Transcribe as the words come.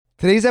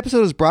Today's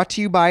episode is brought to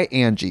you by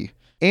Angie.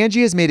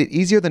 Angie has made it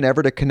easier than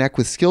ever to connect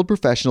with skilled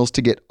professionals to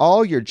get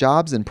all your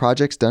jobs and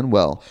projects done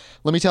well.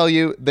 Let me tell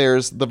you,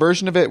 there's the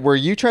version of it where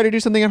you try to do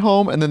something at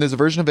home, and then there's a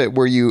version of it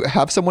where you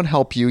have someone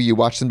help you, you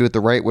watch them do it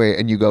the right way,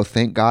 and you go,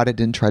 thank God I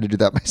didn't try to do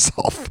that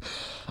myself.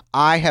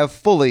 I have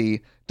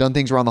fully done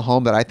things around the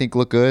home that I think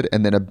look good,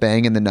 and then a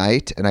bang in the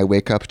night, and I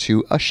wake up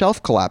to a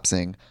shelf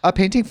collapsing, a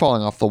painting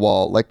falling off the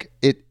wall.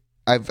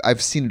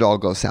 I've seen it all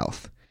go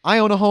south. I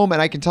own a home,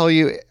 and I can tell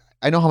you,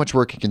 I know how much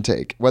work it can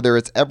take. Whether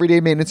it's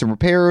everyday maintenance and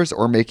repairs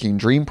or making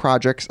dream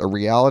projects a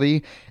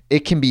reality,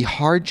 it can be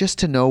hard just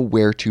to know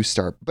where to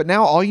start. But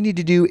now all you need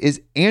to do is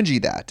Angie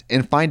that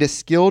and find a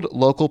skilled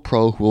local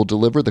pro who will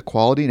deliver the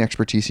quality and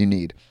expertise you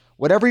need.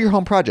 Whatever your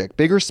home project,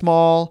 big or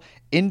small,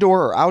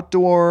 indoor or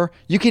outdoor,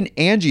 you can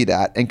Angie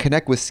that and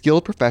connect with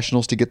skilled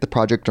professionals to get the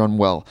project done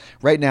well.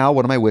 Right now,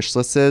 one of my wish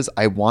lists is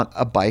I want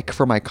a bike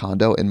for my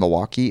condo in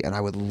Milwaukee, and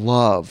I would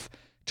love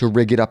to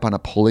rig it up on a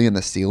pulley in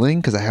the ceiling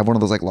because I have one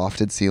of those like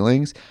lofted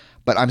ceilings,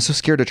 but I'm so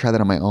scared to try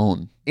that on my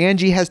own.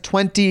 Angie has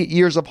 20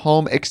 years of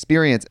home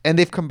experience, and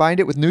they've combined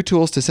it with new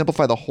tools to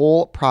simplify the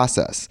whole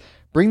process.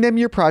 Bring them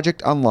your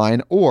project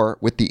online or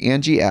with the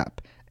Angie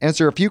app.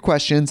 Answer a few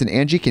questions and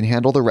Angie can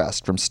handle the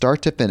rest from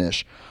start to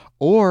finish,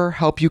 or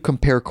help you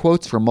compare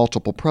quotes from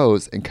multiple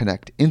pros and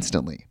connect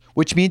instantly,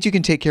 which means you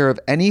can take care of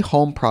any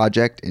home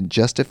project in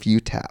just a few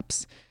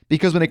taps.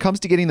 Because when it comes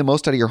to getting the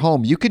most out of your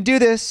home, you can do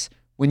this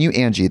when you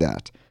Angie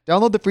that.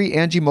 Download the free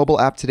Angie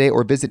mobile app today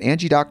or visit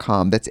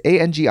Angie.com. That's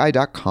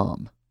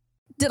ANGI.com.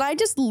 Did I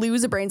just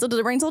lose a brain cell? Did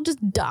a brain cell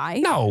just die?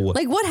 No.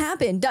 Like, what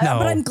happened? No.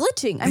 But I'm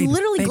glitching. I'm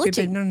literally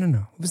glitching. No.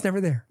 It was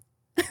never there.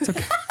 It's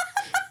okay.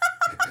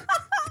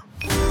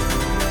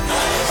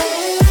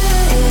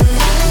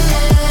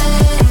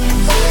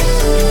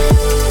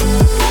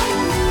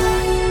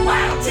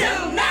 Wild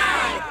Till 9!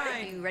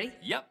 Are you ready?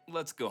 Yep,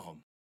 let's go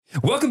home.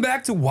 Welcome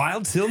back to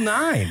Wild Till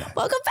 9.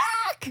 Welcome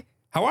back.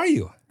 How are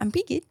you? I'm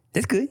peaked.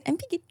 That's good. I'm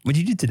peaked. What'd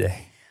you do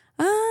today?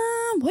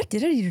 What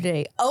did I do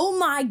today? Oh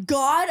my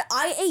God,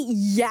 I ate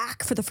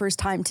yak for the first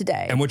time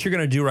today. And what you're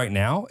going to do right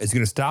now is you're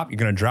going to stop, you're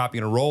going to drop,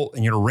 you're going to roll,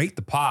 and you're going to rate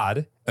the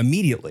pod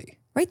immediately.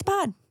 Rate the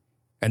pod.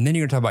 And then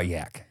you're going to talk about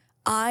yak.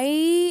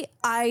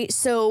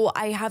 So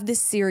I have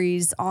this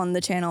series on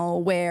the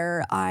channel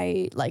where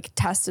I like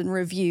test and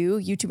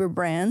review YouTuber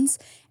brands.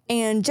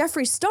 And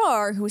Jeffree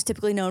Star, who is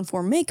typically known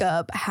for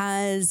makeup,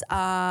 has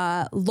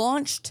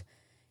launched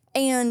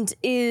and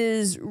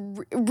is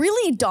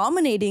really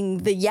dominating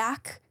the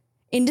yak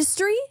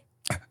industry.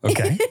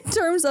 Okay. In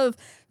terms of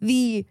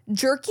the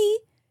jerky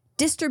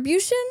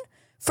distribution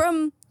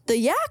from the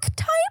yak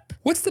type.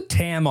 What's the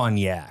TAM on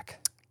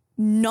yak?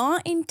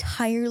 Not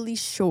entirely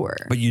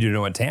sure. But you do know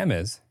what TAM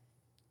is.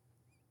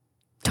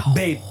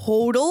 Babe.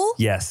 Total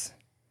Yes.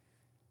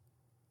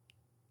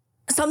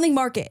 something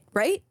market,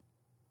 right?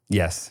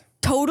 Yes.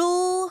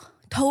 Total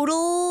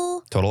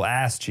Total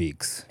ass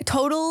cheeks.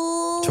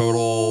 Total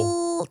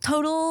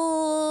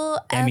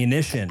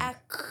Ammunition.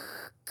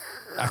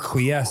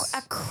 Acquiesce.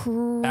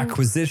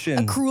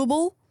 Acquisition.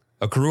 Accruable.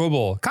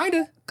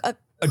 Kinda.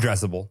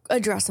 Addressable.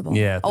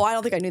 Yeah. Oh, I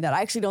don't think I knew that.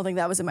 I actually don't think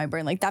that was in my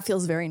brain. Like, that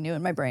feels very new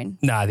in my brain.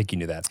 Nah, I think you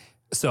knew that.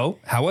 So,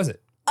 how was it?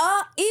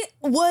 It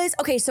was,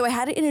 okay, so I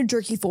had it in a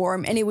jerky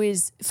form, and it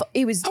was.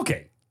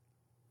 Okay.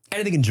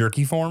 Anything in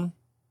jerky form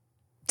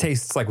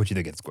tastes like what you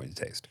think it's going to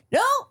taste.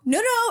 No,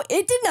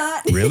 it did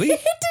not. Really? It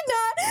did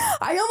not.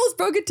 I almost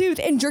broke a tooth.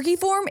 In jerky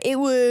form, it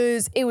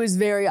was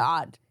very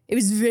odd. It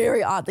was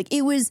very odd. Like,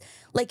 it was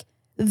like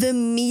the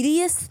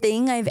meatiest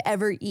thing I've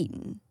ever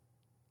eaten.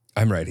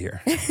 I'm right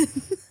here.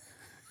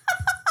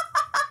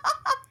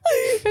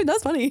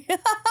 That's funny.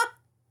 That's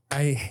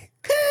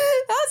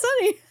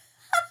funny.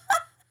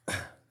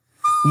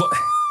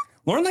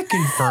 Lauren like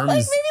confirms. Like,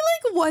 maybe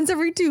like once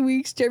every 2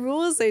 weeks, Jeremy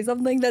will say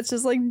something that's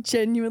just like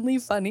genuinely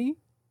funny.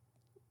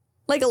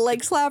 Like a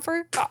leg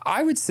slapper.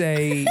 I would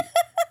say,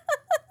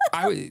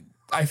 I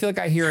feel like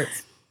I hear it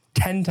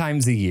 10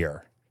 times a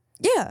year.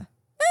 Yeah.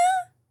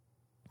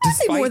 I'd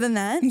say more than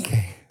that.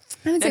 Okay.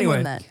 I would say more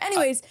than that.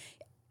 Anyways,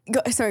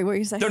 sorry, what were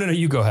you saying? No,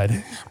 you go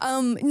ahead.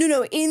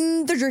 No.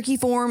 In the jerky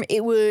form,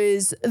 it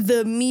was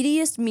the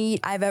meatiest meat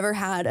I've ever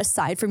had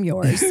aside from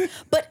yours.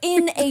 But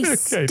in a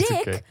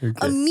stick,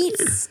 a meat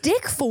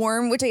stick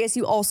form, which I guess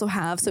you also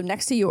have, so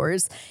next to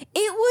yours,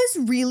 it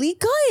was really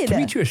good. Can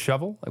we get you a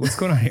shovel? Like, what's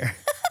going on here?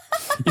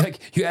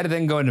 You had to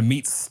then go into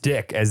meat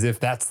stick as if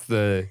that's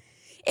the.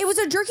 It was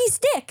a jerky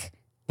stick.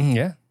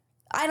 Yeah.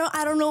 I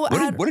don't know.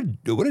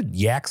 What did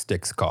yak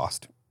sticks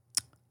cost?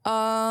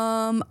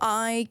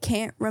 I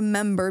can't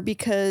remember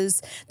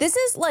because this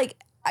is like,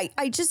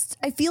 I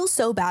feel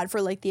so bad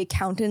for like the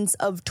accountants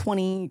of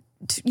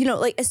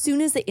like as soon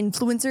as the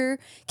influencer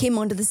came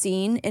onto the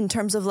scene in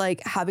terms of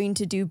like having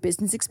to do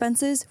business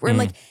expenses where I'm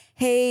like,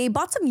 hey,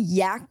 bought some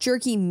yak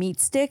jerky meat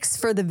sticks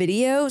for the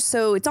video.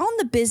 So it's on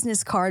the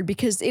business card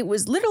because it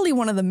was literally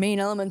one of the main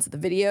elements of the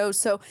video.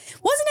 So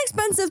wasn't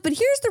expensive, but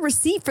here's the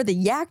receipt for the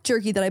yak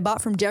jerky that I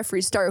bought from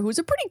Jeffree Star, who's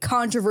a pretty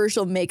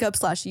controversial makeup /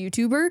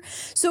 YouTuber.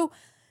 So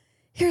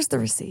here's the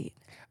receipt.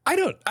 I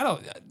don't,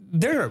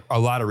 there are a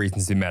lot of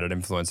reasons to be mad at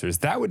influencers.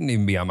 That wouldn't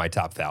even be on my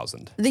top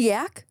 1,000. The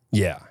yak?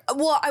 Yeah.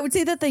 Well, I would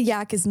say that the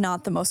yak is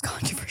not the most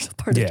controversial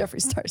part Yeah. of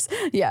Jeffree Star's.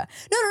 Yeah.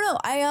 No.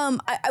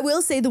 I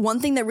will say the one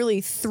thing that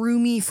really threw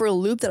me for a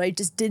loop that I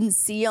just didn't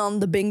see on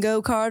the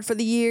bingo card for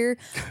the year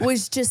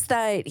was just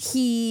that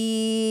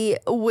I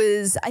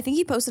think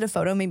he posted a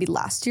photo maybe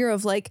last year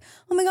of like,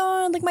 oh my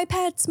God, like my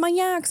pets, my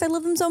yaks, I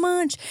love them so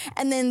much.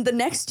 And then the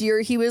next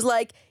year he was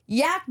like,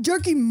 yak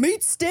jerky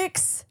meat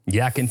sticks.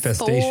 Yak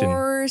infestation.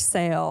 For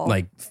sale.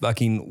 Like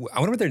fucking, I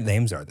wonder what their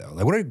names are though.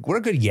 Like what are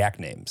good yak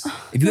names?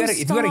 If you had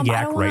a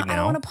yak right now. I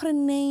don't want to put a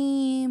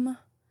name.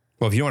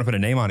 Well, if you don't want to put a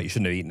name on it, you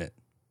shouldn't have eaten it.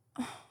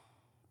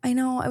 I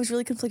know. I was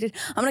really conflicted.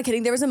 I'm not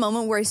kidding. There was a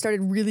moment where I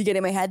started really getting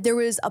in my head. There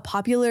was a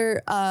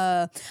popular,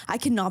 I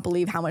cannot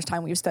believe how much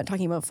time we've spent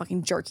talking about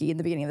fucking jerky in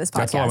the beginning of this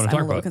podcast. That's all I want to talk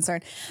I'm a little about.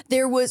 concerned.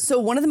 So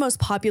one of the most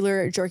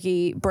popular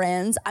jerky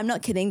brands, I'm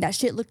not kidding, that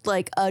shit looked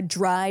like a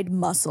dried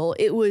mussel.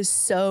 It was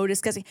so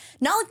disgusting.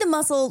 Not like the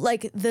mussel,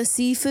 like the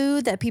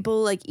seafood that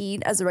people like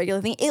eat as a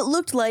regular thing. It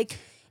looked like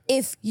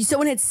if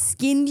someone had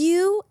skinned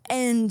you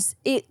and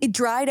it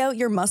dried out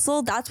your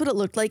muscle, that's what it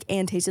looked like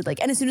and tasted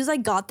like. And as soon as I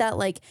got that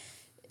like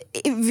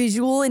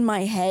visual in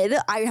my head,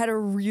 I had a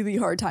really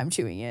hard time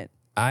chewing it.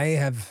 I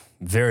have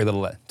very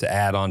little to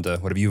add on to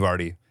whatever you've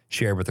already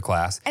shared with the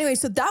class. Anyway,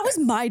 so that was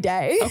my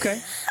day.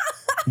 Okay.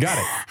 Got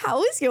it. How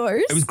was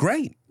yours? It was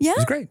great. Yeah? It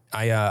was great.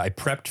 I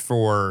prepped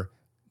for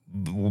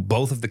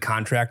both of the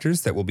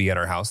contractors that will be at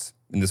our house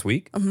in this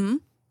week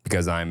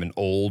because I'm an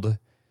old,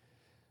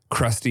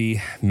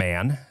 crusty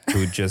man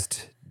who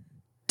just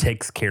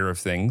takes care of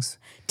things.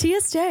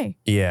 TSJ.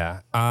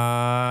 Yeah.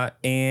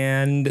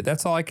 And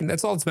that's all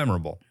that's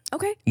memorable.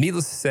 Okay.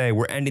 Needless to say,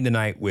 we're ending the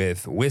night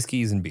with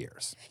whiskeys and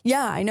beers.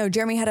 Yeah, I know.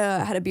 Jeremy had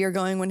a beer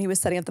going when he was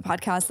setting up the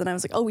podcast, and I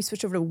was like, oh, we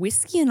switched over to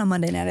whiskey on a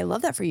Monday night. I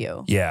love that for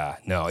you. Yeah.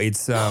 No,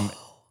 it's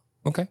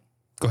okay.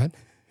 Go ahead.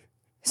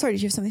 Sorry,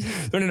 did you have something?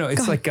 No.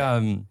 It's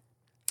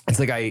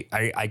like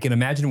I can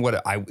imagine what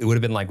it would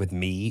have been like with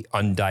me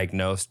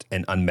undiagnosed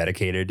and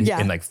unmedicated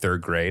in like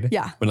third grade.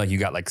 Yeah. When like you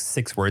got like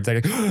 6 words.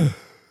 And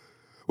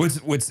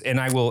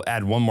I will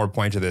add one more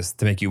point to this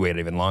to make you wait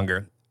even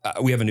longer.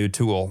 We have a new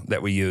tool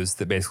that we use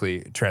that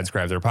basically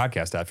transcribes our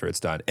podcast after it's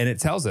done. And it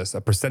tells us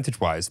a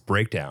percentage-wise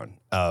breakdown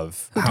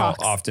of how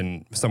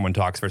often someone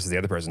talks versus the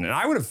other person. And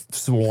I would have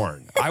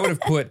sworn, I would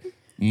have put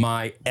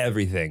my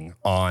everything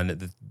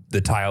on the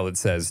tile that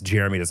says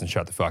Jeremy doesn't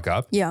shut the fuck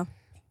up. Yeah.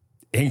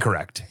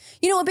 Incorrect.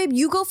 You know what, babe?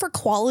 You go for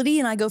quality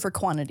and I go for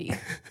quantity.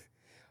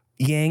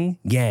 Yang,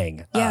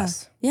 yang, Yeah.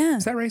 us. Yeah.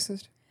 Is that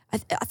racist?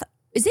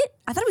 Is it?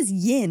 I thought it was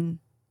yin.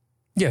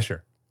 Yeah,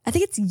 sure. I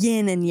think it's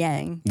yin and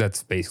yang.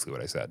 That's basically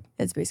what I said.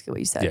 That's basically what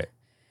you said.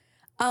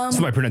 Yeah.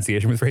 So my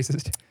pronunciation was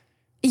racist?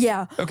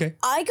 Yeah. Okay.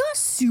 I got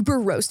super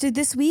roasted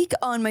this week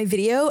on my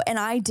video and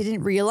I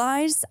didn't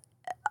realize.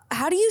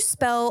 How do you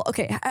spell?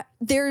 Okay.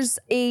 There's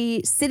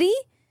a city,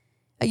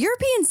 a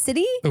European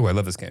city. Oh, I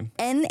love this game.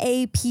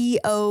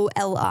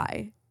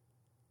 Napoli.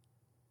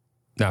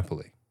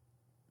 Napoli.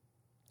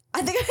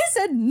 I think I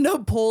said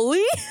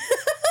Napoli.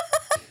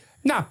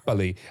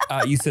 Napoli.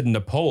 You said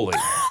Napoli.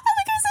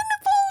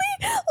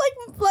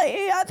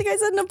 I think I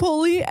said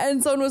Napoli,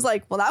 and someone was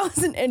like, well, that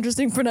was an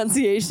interesting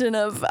pronunciation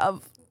of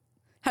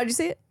how'd you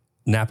say it?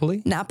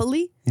 Napoli?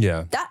 Napoli?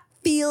 Yeah. That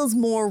feels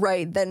more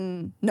right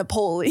than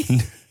Napoli.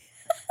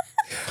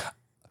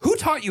 Who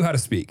taught you how to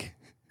speak?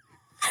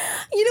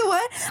 You know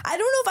what? I don't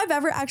know if I've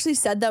ever actually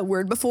said that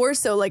word before.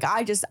 So like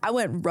I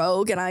went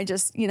rogue and I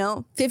just,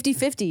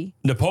 50-50.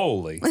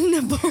 Napoli.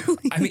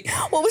 Napoli. I mean,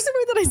 what was the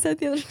word that I said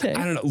the other day?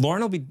 I don't know.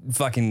 Lauren will be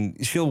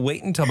she'll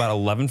wait until about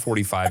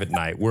 11:45 at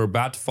night. We're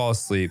about to fall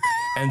asleep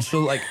and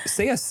she'll like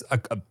say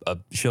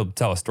she'll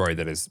tell a story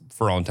that is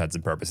for all intents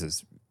and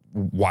purposes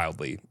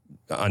wildly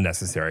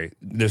unnecessary.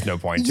 There's no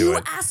point to You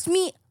it. asked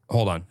me.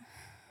 Hold on.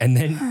 And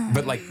then,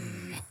 but like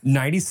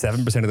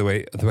 97% of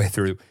the way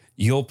through,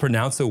 you'll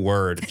pronounce a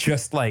word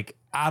just like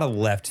out of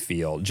left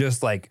field,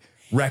 just like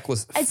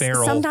reckless,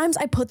 feral. Sometimes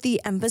I put the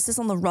emphasis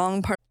on the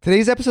wrong part.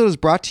 Today's episode is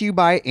brought to you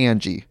by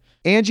Angie.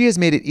 Angie has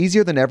made it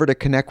easier than ever to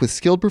connect with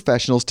skilled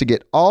professionals to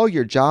get all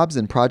your jobs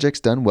and projects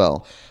done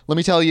well. Let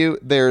me tell you,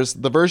 there's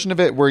the version of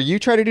it where you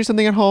try to do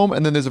something at home,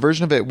 and then there's a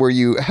version of it where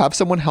you have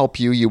someone help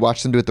you, you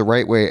watch them do it the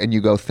right way, and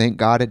you go, thank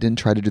God I didn't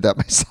try to do that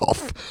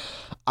myself.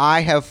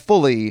 I have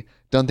fully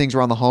done things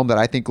around the home that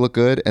I think look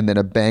good, and then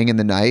a bang in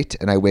the night,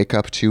 and I wake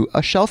up to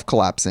a shelf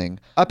collapsing,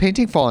 a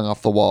painting falling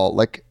off the wall.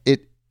 Like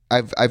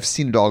I've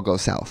seen it all go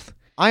south.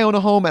 I own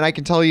a home, and I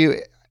can tell you,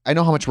 I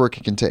know how much work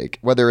it can take.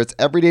 Whether it's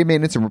everyday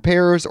maintenance and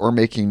repairs or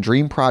making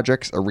dream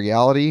projects a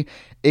reality,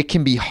 it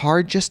can be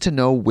hard just to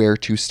know where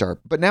to start.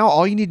 But now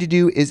all you need to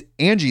do is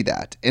Angie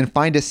that and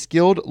find a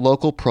skilled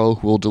local pro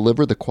who will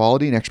deliver the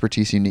quality and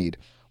expertise you need.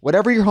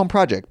 Whatever your home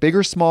project, big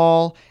or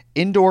small,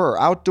 indoor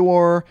or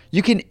outdoor,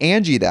 you can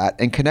Angie that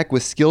and connect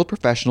with skilled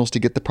professionals to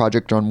get the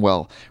project done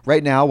well.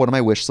 Right now, one of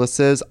my wish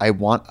lists is I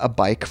want a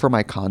bike for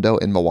my condo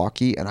in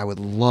Milwaukee, and I would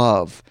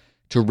love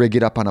to rig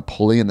it up on a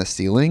pulley in the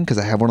ceiling because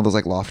I have one of those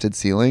like lofted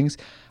ceilings.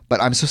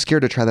 but I'm so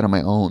scared to try that on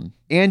my own.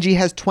 Angie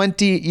has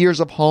 20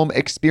 years of home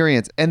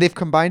experience, and they've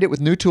combined it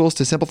with new tools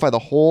to simplify the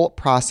whole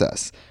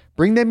process.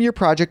 Bring them your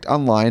project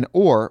online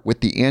or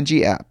with the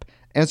Angie app.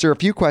 Answer a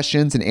few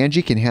questions and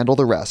Angie can handle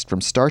the rest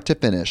from start to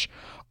finish,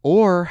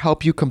 or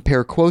help you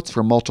compare quotes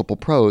from multiple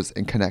pros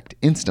and connect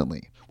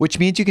instantly, which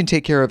means you can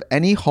take care of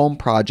any home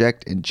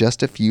project in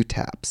just a few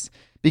taps.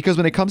 Because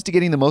when it comes to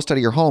getting the most out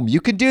of your home, you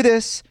can do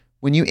this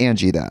when you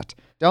Angie that.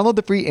 Download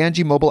the free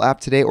Angie mobile app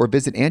today or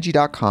visit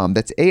Angie.com.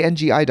 That's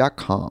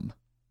ANGI.com.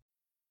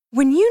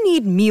 When you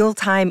need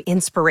mealtime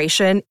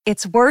inspiration,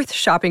 it's worth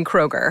shopping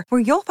Kroger, where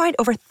you'll find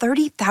over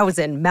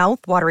 30,000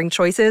 mouth-watering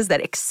choices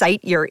that excite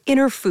your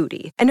inner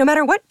foodie. And no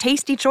matter what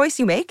tasty choice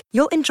you make,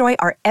 you'll enjoy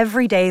our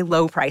everyday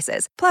low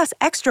prices, plus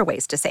extra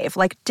ways to save,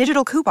 like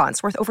digital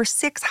coupons worth over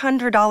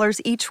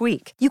 $600 each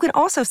week. You can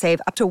also save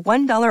up to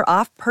 $1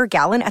 off per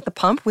gallon at the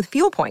pump with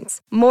fuel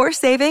points. More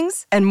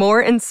savings and more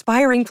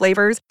inspiring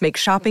flavors make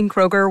shopping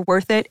Kroger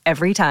worth it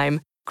every time.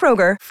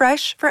 Kroger,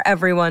 fresh for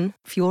everyone.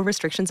 Fuel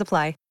restrictions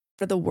apply.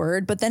 For the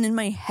word, but then in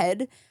my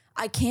head,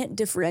 I can't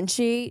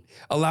differentiate.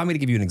 Allow me to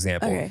give you an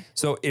example. Okay.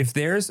 So if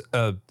there's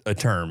a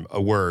term, a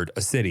word,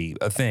 a city,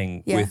 a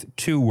thing with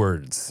 2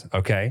 words,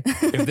 okay?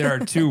 If there are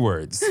 2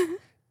 words,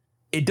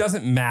 it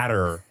doesn't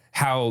matter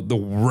how the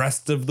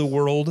rest of the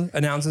world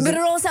announces But it.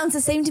 it all sounds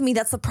the same to me.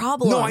 That's the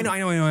problem. No, I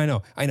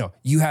know.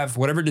 You have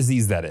whatever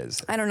disease that is.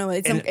 I don't know.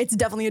 It's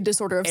definitely a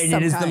disorder of some And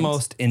kind. it is the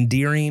most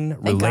endearing,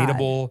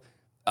 relatable,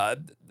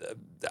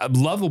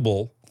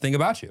 lovable thing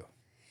about you.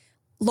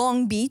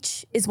 Long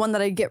Beach is one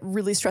that I get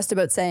really stressed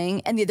about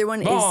saying, and the other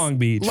one is Long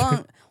Beach.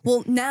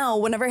 Well, now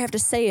whenever I have to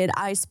say it,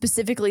 I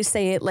specifically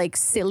say it like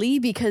silly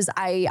because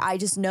I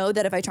just know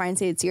that if I try and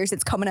say it serious,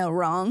 it's coming out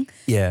wrong.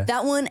 Yeah.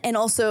 That one, and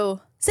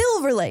also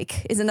Silver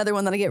Lake is another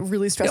one that I get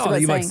really stressed about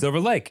you saying. like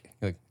Silver Lake.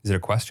 You're like, is it a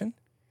question?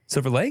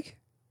 Silver Lake?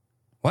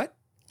 What?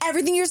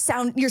 Everything you're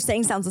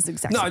saying sounds the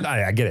exact No, same.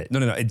 I get it.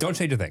 No. Don't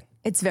change a thing.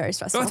 It's very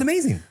stressful. No, it's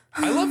amazing.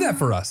 I love that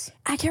for us.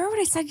 I can't remember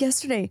what I said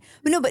yesterday,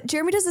 but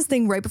Jeremy does this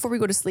thing right before we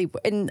go to sleep,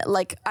 and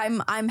like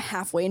I'm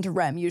halfway into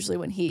REM usually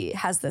when he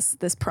has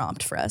this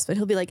prompt for us, but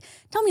he'll be like,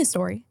 "Tell me a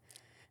story,"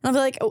 and I'll be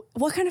like, oh,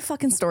 "What kind of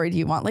fucking story do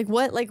you want? Like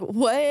what?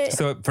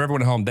 So for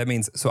everyone at home, that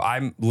means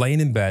I'm laying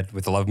in bed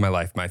with the love of my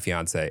life, my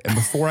fiance, and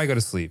before I go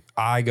to sleep,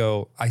 I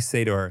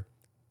say to her,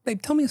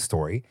 "Babe, tell me a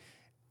story,"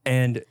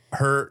 and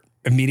her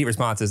immediate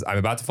response is, "I'm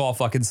about to fall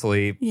fucking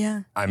asleep.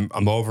 Yeah, I'm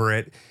over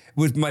it."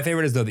 My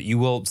favorite is though that you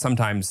will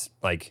sometimes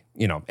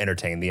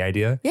entertain the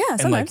idea. Yeah, and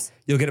sometimes.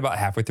 you'll get about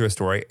halfway through a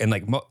story and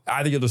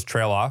either you'll just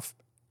trail off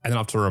and then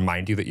I'll have to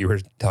remind you that you were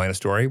telling a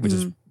story, which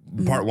is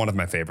part one of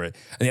my favorite.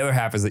 And the other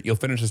half is that you'll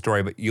finish the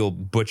story, but you'll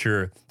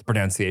butcher the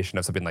pronunciation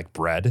of something like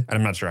bread. And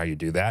I'm not sure how you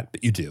do that,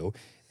 but you do.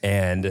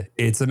 And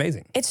it's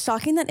amazing. it's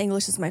shocking that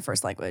English is my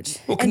first language.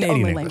 Well, and Canadian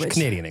only English. language.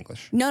 Canadian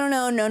English.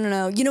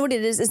 No. You know what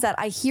it is that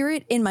I hear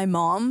it in my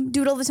mom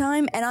do it all the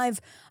time, and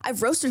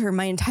I've roasted her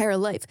my entire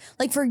life.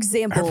 Like for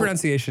example, Her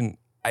pronunciation,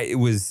 a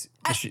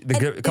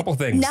couple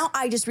things. Now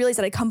I just realized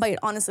that I come by it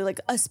honestly.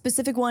 Like a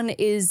specific one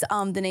is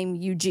the name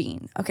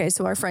Eugene. Okay,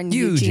 so our friend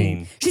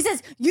Eugene. She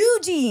says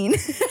Eugene.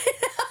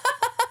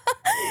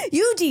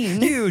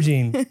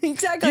 Eugene.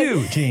 Exactly.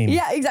 Eugene.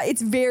 Yeah, exactly.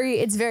 It's very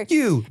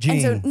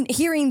Eugene. And so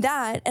hearing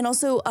that, and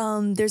also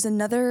there's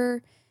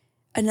another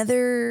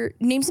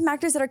name some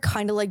actors that are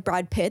kind of like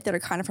Brad Pitt that are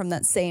kind of from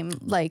that same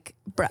like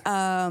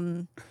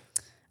Brad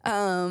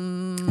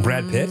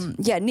Pitt?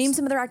 yeah, name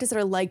some other actors that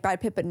are like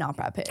Brad Pitt but not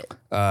Brad Pitt.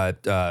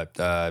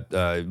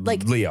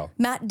 Like Leo.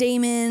 Matt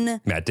Damon.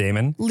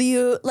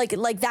 Leo, like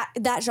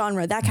that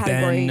genre, that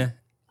category. Ben.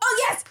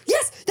 Oh yes,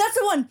 that's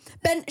the one.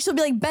 Ben, she'll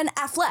be like Ben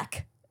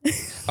Affleck.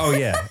 Oh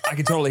yeah, I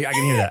can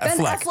hear that. Ben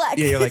Affleck.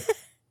 Yeah, you're like,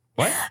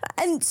 what?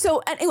 And so,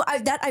 anyway,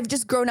 I've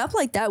just grown up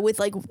like that with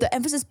like the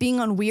emphasis being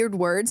on weird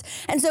words.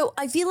 And so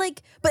I feel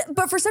like,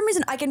 but for some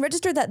reason I can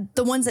register that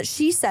the ones that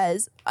she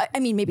says, I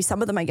mean, maybe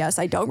some of them I guess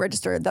I don't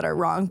register that are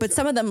wrong, but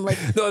some of them like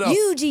No.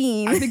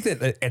 Eugene. I think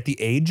that at the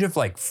age of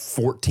like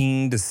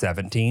 14 to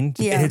 17,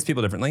 Yeah. it hits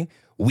people differently.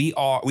 We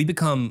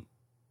become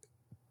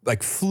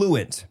like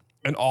fluent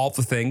in all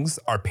the things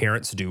our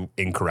parents do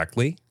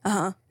incorrectly.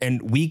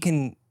 And we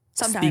can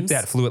speak Sometimes.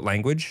 that fluent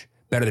language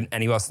better than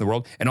anyone else in the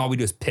world. And all we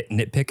do is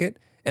nitpick it.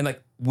 And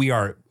like, we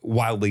are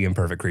wildly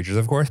imperfect creatures,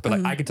 of course, but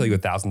like I could tell you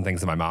 1,000 things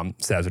that my mom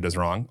says or does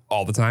wrong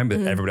all the time, but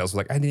everybody else was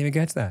like, I didn't even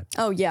catch that.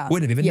 Oh yeah.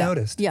 Wouldn't have even Yeah.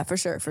 noticed. Yeah, for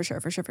sure.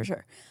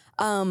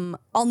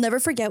 I'll never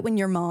forget when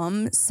your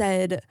mom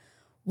said,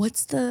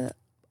 what's the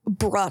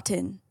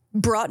Broughton?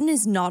 Broughton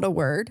is not a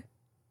word.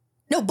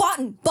 No,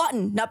 Boughton,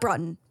 not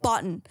Broughton,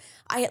 Boughton.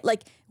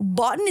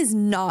 Boughton is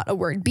not a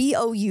word.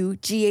 Bought.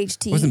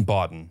 Wasn't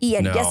Boughton.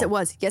 Ian, No. yes, it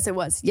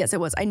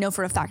was. I know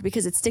for a fact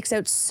because it sticks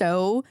out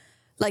so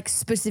like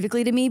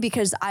specifically to me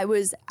because I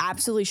was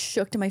absolutely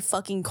shook to my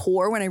fucking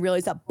core when I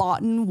realized that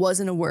Boughton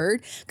wasn't a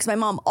word because my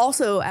mom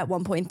also at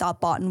one point thought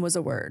Boughton was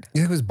a word.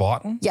 You think it was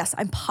Boughton? Yes,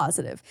 I'm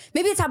positive.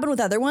 Maybe it's happened with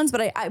other ones,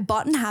 but I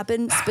Boughton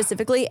happened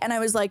specifically and I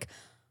was like,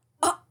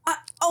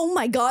 oh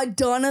my God,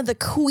 Donna, the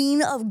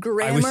queen of I wish you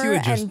grammar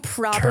had just and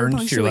proper turned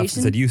to your left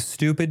and punctuation. said, you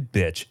stupid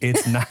bitch,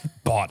 it's not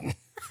Boughton.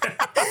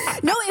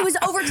 No, it was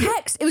over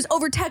text. It was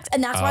over text.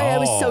 And that's why I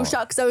was so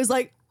shocked. Because I was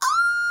like,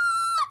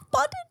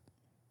 bonded.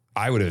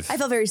 I would have. I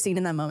felt very seen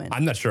in that moment.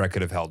 I'm not sure I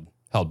could have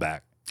held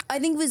back. I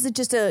think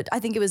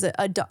it was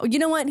you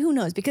know what? Who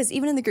knows? Because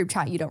even in the group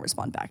chat, you don't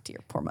respond back to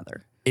your poor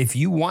mother. If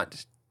you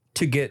want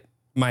to get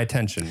my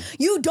attention.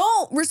 You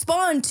don't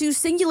respond to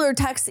singular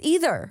texts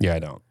either. Yeah, I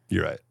don't.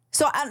 You're right.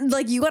 So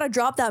you got to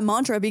drop that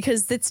mantra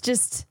because it's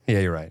just. Yeah,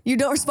 you're right. You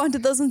don't respond to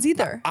those ones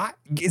either.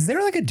 Is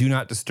there like a do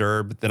not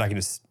disturb that I can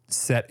just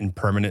set in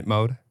permanent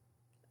mode?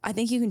 I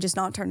think you can just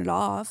not turn it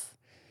off.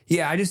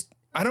 Yeah,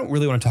 I don't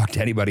really want to talk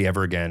to anybody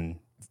ever again,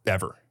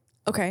 ever.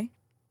 Okay.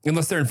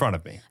 Unless they're in front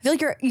of me. I feel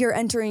like you're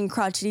entering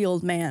crotchety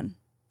old man.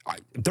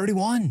 I'm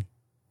 31.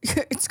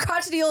 It's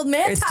crotchety old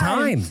man It's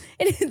time.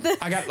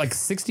 I got like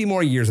 60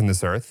 more years on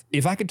this earth.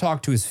 If I could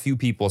talk to as few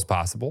people as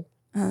possible,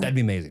 that'd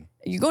be amazing.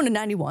 You going to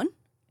 91?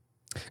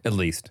 At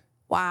least.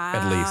 Wow.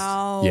 At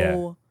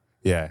least.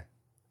 Yeah.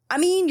 I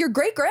mean, your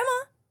great grandma.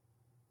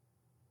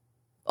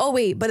 Oh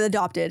wait, but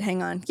adopted.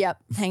 Hang on. Yep.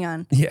 Hang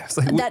on. Yeah. It's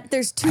like,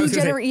 there's two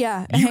generations.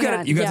 Yeah. You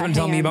guys want to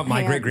tell me about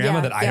my great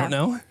grandma that I don't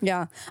know? Yeah.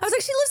 I was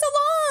like, she lives so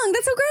long.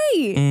 That's so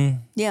great.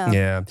 Yeah.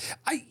 Yeah.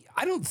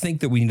 I don't think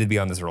that we need to be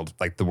on this world,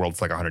 like the world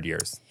for like 100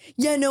 years.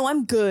 Yeah, no,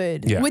 I'm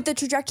good. Yeah. With the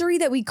trajectory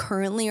that we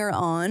currently are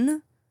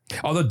on.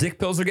 Although dick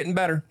pills are getting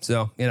better.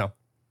 So, you know.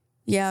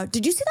 Yeah.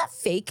 Did you see that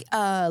fake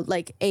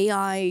like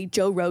AI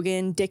Joe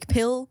Rogan dick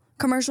pill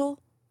commercial?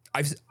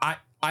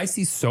 I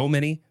see so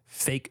many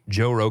fake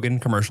Joe Rogan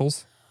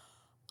commercials.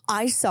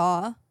 I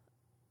saw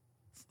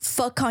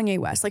fuck Kanye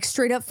West, like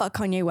straight up fuck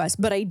Kanye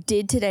West. But I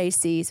did today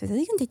see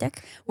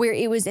where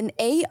it was an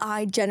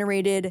AI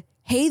generated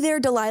Hey There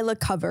Delilah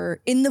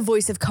cover in the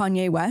voice of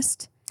Kanye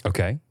West.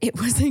 Okay. It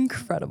was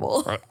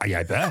incredible.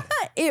 I bet.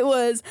 It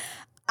was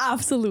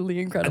absolutely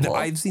incredible.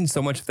 I've seen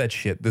so much of that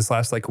shit this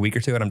last like week or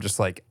two, and I'm just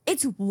like,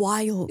 it's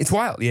wild. It's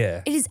wild,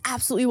 yeah. It is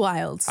absolutely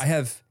wild.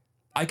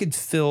 I could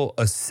fill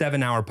a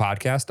 7-hour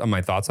podcast on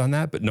my thoughts on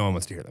that, but no one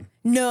wants to hear them.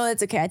 No,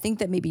 that's okay. I think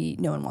that maybe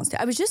no one wants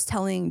to. I was just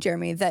telling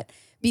Jeremy that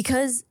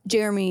because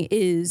Jeremy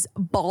is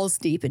balls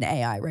deep in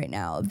AI right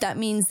now, that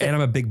means that. And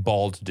I'm a big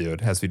bald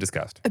dude, as we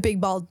discussed. A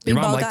big bald Your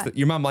mom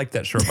guy. liked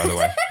that shirt, by the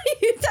way.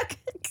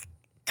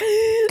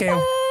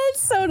 Okay.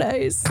 It's so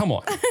nice. Come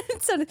on.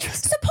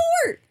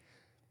 Support.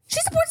 She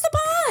supports the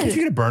pod. Did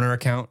you get a burner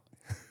account?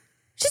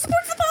 She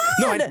supports the pod.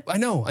 No, I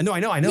know. Yeah.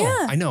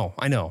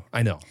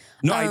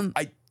 No,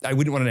 I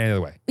wouldn't want it any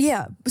other way.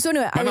 Yeah. So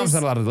anyway, my mom's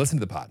not allowed to listen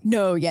to the pod.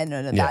 No.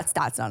 That's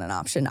not an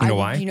option. You know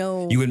why?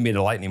 You wouldn't be a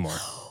delight anymore.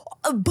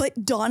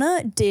 But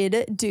Donna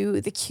did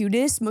do the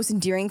cutest, most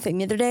endearing thing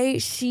the other day.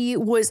 She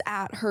was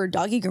at her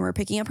doggy groomer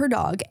picking up her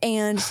dog,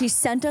 and she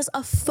sent us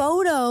a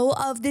photo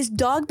of this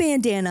dog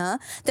bandana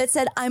that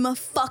said, "I'm a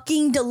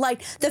fucking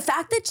delight." The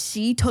fact that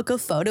she took a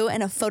photo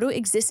and a photo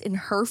exists in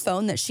her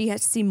phone that she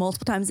has to see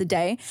multiple times a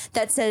day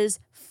that says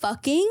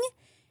 "fucking"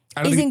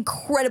 is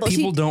incredible.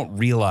 People don't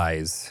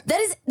realize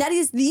that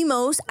is the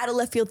most out of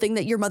left field thing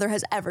that your mother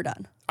has ever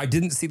done. I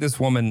didn't see this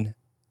woman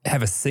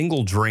have a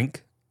single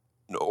drink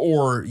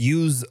or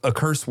use a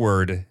curse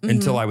word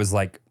until I was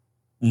like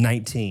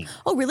 19.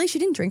 Oh, really? She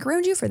didn't drink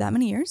around you for that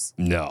many years?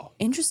 No.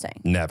 Interesting.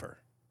 Never.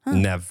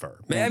 Never.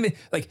 I mean,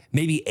 like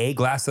maybe a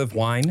glass of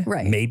wine.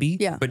 Right. Maybe.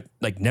 Yeah. But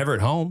like never at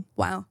home.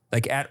 Wow.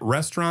 Like at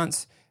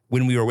restaurants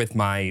when we were with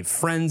my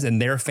friends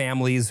and their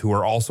families who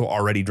are also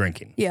already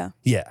drinking. Yeah.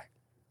 Yeah.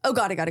 Oh,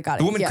 got it.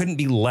 The woman couldn't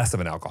be less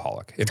of an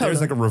alcoholic. If there's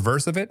like a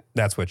reverse of it,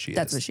 that's what she is.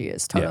 That's what she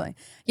is. Totally.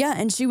 Yeah.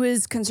 And she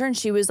was concerned.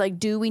 She was like,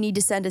 do we need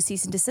to send a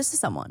cease and desist to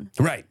someone?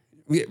 Right.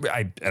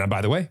 And by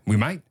the way, we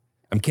might.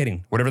 I'm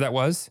kidding. Whatever that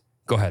was,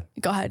 go ahead.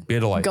 Go ahead. Be a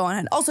delight. Go on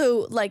ahead.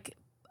 Also, like,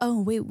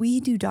 oh, wait, we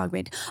do dog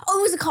bandana. Oh,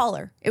 it was a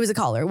collar. It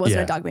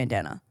wasn't a dog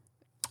bandana.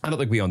 I don't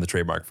think we own the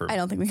trademark for I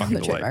don't think we own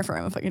the trademark for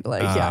I'm a fucking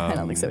delight. Yeah, I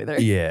don't think so either.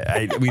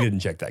 Yeah, we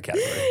didn't check that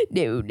category.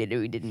 No,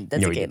 we didn't.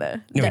 That's okay,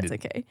 though. That's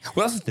okay.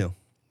 What else is new?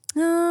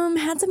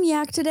 Had some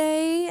yak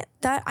today.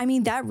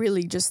 That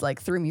really just like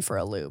threw me for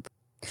a loop.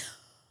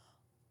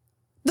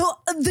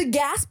 The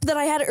gasp that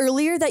I had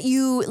earlier that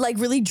you like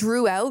really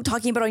drew out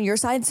talking about on your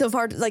side so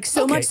far, like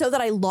so much so that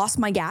I lost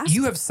my gasp.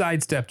 You have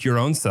sidestepped your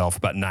own self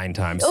about 9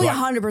 times. Oh, yeah,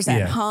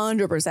 100%.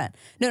 100%.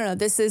 No.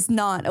 This is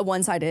not a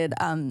one-sided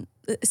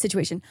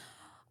situation.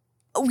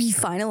 We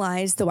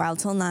finalized the Wild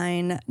Till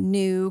 9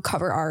 new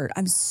cover art.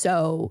 I'm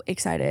so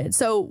excited.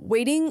 So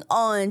waiting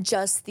on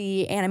just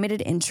the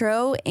animated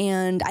intro,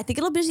 and I think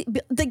it'll be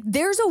like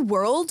there's a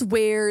world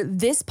where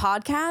this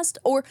podcast,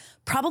 or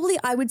probably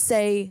I would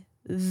say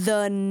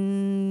the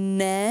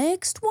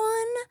next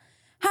one,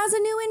 has a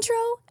new intro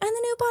and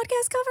the new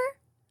podcast cover.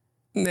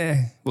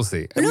 Nah, we'll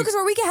see. No, because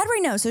we're a week ahead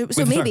right now. So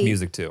we maybe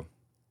music too.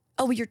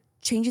 Oh, well, you're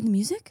changing the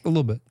music a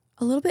little bit.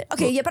 A little bit?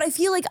 Okay, yeah, but I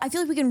feel like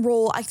we can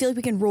roll. I feel like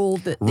we can roll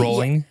the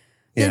rolling.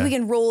 Yeah. We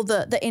can roll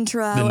the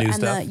intro and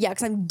stuff.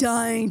 Because I'm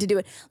dying to do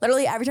it.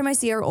 Literally every time I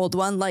see our old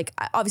one, like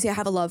obviously I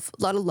have a lot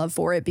of love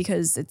for it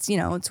because it's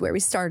it's where we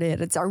started.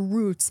 It's our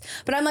roots.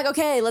 But I'm like,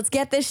 okay, let's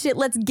get this shit.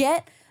 Let's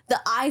get the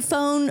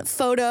iPhone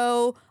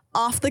photo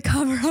off the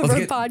cover of our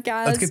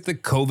podcast. Let's get the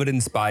COVID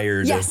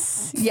inspired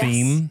theme.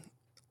 Yes.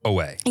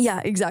 away.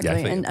 Yeah, exactly. Yeah,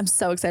 I feel and you. I'm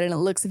so excited. It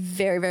looks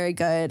very, very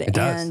good. It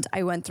does. And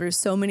I went through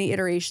so many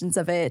iterations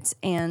of it,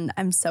 and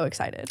I'm so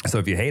excited. So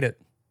if you hate it,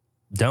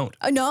 don't.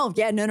 No.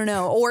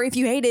 Or if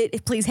you hate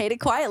it, please hate it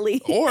quietly.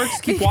 Or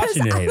just keep Because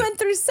watching and I hate it. went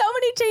through so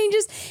many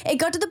changes. It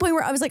got to the point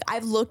where I was like,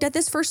 I've looked at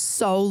this for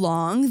so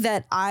long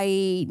that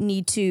I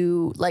need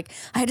to, like,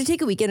 I had to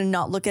take a weekend and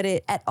not look at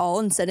it at all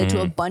and send it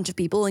to a bunch of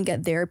people and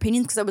get their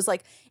opinions, because I was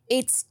like,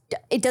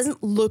 it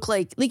doesn't look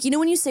like you know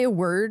when you say a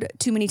word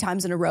too many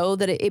times in a row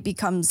that it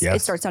becomes, Yes. it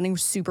starts sounding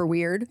super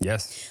weird.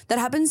 Yes. That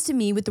happens to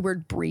me with the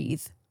word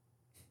breathe.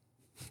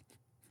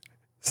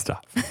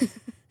 Stop.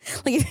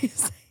 Like, if you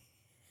say,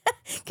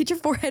 get your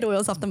forehead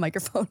oils off the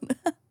microphone.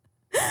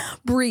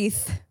 Breathe.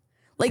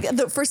 Like,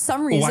 for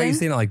some reason. Why are you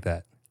saying it like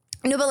that?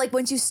 No, but like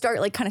once you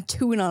start like kind of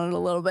chewing on it a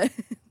little bit.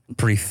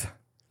 Breathe.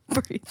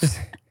 Breathe.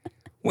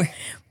 Wait,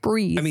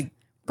 Breathe. I mean,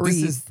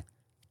 breathe. this is.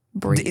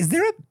 breathe. Is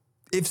there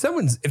if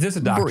there's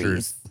a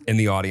doctor's in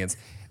the audience,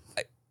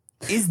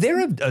 is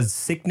there a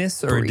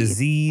sickness or a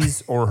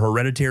disease or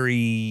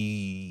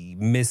hereditary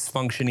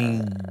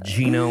misfunctioning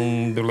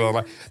genome blah, blah,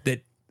 blah,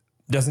 that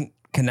doesn't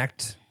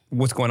connect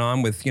what's going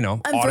on with, I'm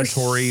auditory,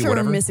 for sure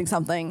whatever? missing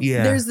something.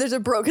 Yeah. There's a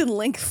broken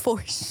link for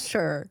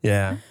sure.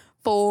 Yeah.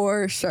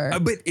 For sure.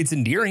 But it's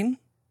endearing.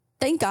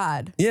 Thank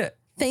God. Yeah.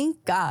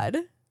 Thank God.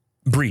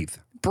 Breathe.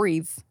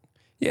 Breathe.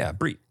 Yeah,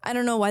 breathe. I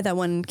don't know why that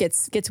one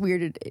gets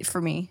weirded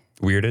for me.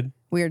 Weirded?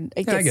 Weird.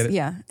 It Yeah, I gets, get it.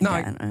 Yeah. No, yeah,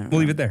 I don't we'll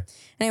leave it there.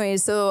 Anyway,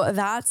 so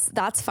that's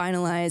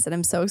finalized, and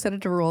I'm so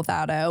excited to roll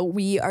that out.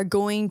 We are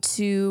going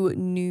to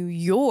New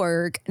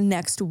York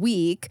next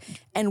week,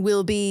 and we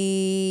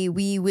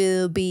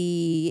will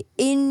be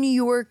in New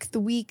York the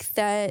week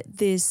that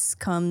this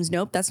comes.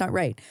 Nope, that's not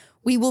right.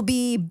 We will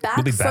be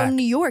back from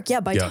New York,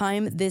 by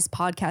time this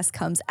podcast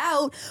comes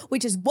out,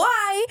 which is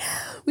why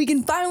we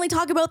can finally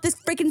talk about this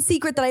freaking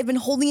secret that I've been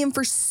holding in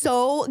for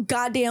so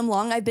goddamn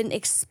long. I've been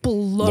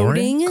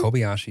exploding. Lauren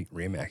Kobayashi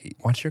Ryumaki,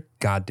 watch your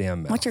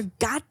goddamn mouth. Watch your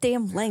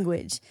goddamn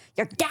language.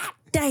 Your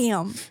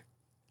goddamn.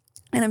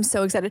 And I'm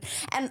so excited.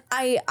 And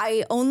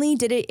I only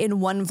did it in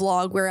one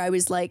vlog where I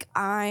was like,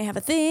 I have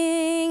a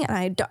thing.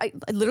 And I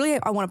literally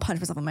want to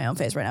punch myself in my own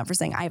face right now for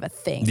saying I have a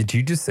thing. Did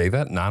you just say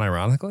that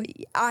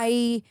non-ironically?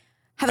 I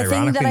have a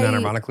Ironically, thing that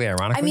non-ironically,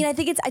 ironically? I mean, I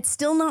think it's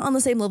still not on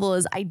the same level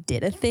as I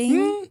did a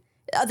thing.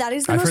 That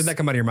is the I've most heard that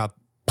come out of your mouth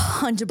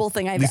punchable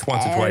thing I've least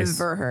once or twice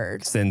ever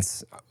heard.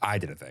 since I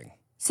did a thing.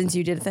 Since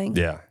you did a thing?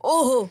 Yeah.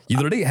 Oh. You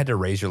literally had to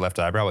raise your left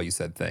eyebrow while you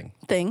said thing.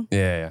 Thing?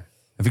 Yeah.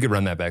 If we could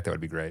run that back, that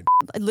would be great.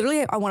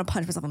 Literally, I want to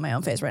punch myself in my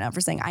own face right now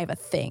for saying I have a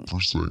thing.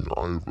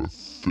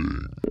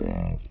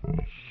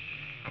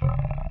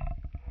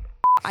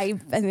 I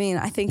mean,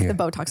 I think the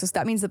Botox is,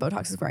 that means the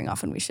Botox is wearing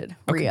off and we should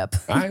re-up.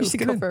 We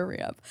should go for a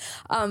re-up.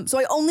 So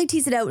I only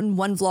teased it out in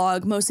one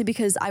vlog, mostly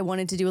because I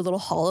wanted to do a little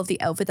haul of the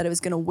outfit that I was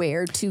going to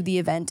wear to the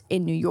event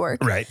in New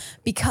York. Right.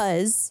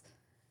 Because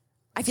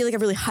I feel like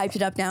I've really hyped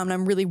it up now and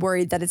I'm really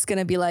worried that it's going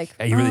to be like,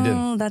 Hey, you really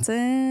did. That's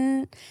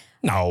it.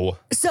 No.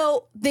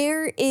 So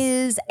there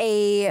is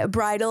a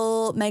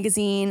bridal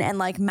magazine and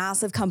like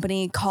massive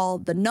company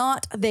called The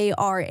Knot. They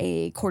are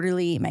a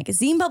quarterly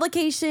magazine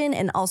publication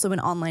and also an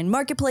online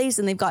marketplace.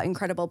 And they've got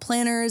incredible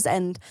planners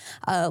and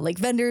like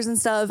vendors and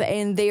stuff.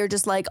 And they are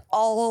just like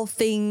all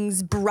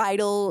things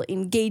bridal,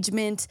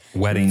 engagement,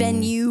 Wedding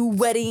venue,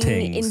 wedding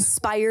tings.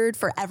 inspired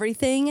for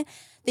everything.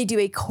 They do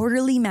a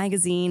quarterly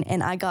magazine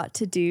and I got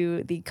to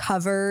do the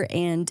cover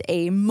and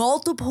a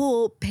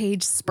multiple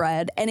page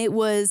spread. And it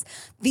was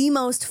the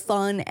most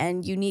fun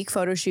and unique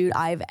photo shoot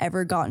I've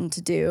ever gotten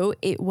to do.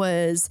 It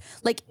was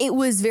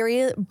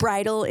very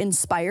bridal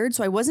inspired.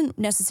 So I wasn't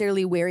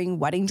necessarily wearing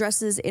wedding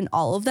dresses in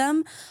all of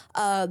them.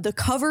 The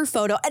cover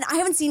photo, and I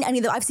haven't seen any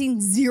of them. I've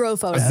seen zero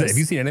photos. Have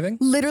you seen anything?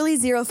 Literally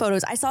zero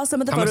photos. I saw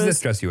some of the How much photos. does this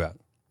stress you out?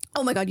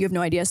 Oh my God, you have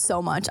no idea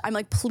so much. I'm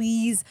like,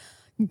 please,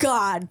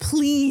 God,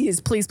 please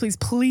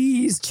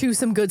choose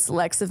some good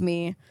selects of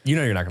me. You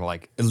know you're not going to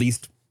like at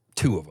least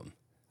two of them.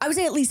 I would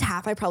say at least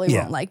half I probably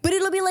won't like, but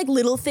it'll be like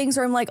little things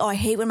where I'm like, oh, I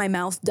hate when my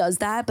mouth does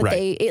that, but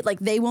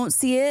they won't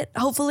see it,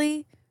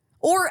 hopefully.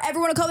 Or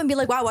everyone will come and be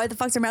like, wow, why the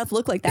fuck's her mouth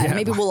look like that? And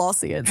maybe we'll all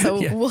see it. So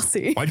we'll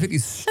see. Why'd you take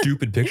these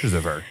stupid pictures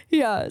of her?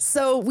 Yeah.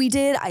 So we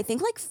did, I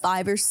think like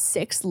 5 or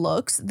 6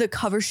 looks. The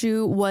cover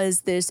shoot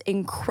was this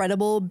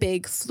incredible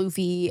big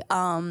floofy,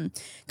 kind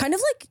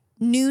of like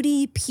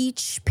nudie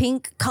peach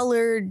pink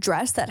colored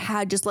dress that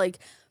had just like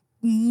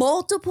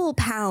multiple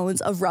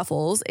pounds of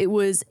ruffles. It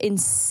was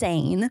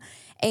insane.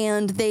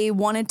 And they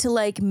wanted to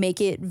like make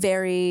it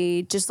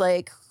very just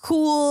like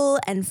cool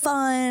and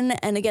fun.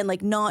 And again,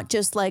 like not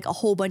just like a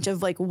whole bunch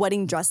of like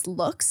wedding dress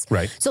looks.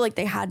 Right. So like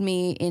they had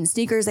me in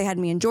sneakers, they had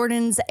me in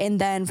Jordans. And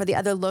then for the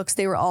other looks,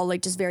 they were all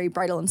like just very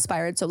bridal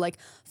inspired. So like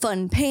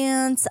fun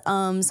pants,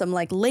 some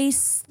like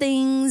lace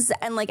things,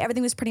 and like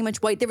everything was pretty much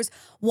white. There was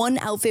one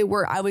outfit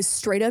where I was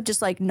straight up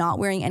just like not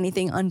wearing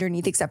anything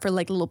underneath except for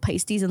like little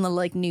pasties and little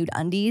like nude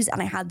undies. And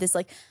I had this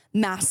like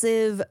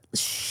massive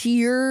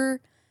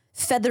sheer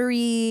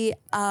feathery,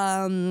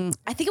 I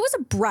think it was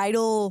a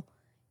bridal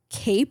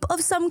cape of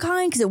some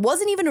kind because it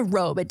wasn't even a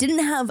robe. It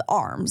didn't have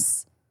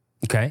arms.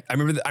 Okay. I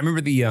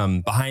remember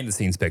the behind the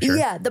scenes picture.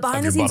 Yeah, the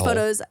behind the scenes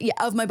photos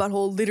of my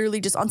butthole literally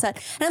just on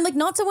set. And I'm like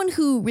not someone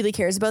who really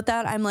cares about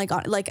that. I'm like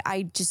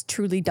I just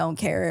truly don't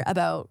care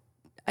about,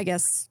 I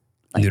guess,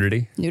 like,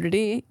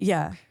 nudity.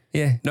 Yeah.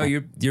 Yeah. No,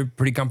 you're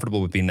pretty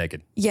comfortable with being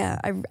naked. Yeah,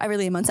 I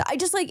really am on set. I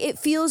just like, it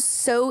feels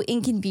so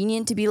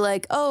inconvenient to be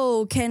like,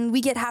 oh, can we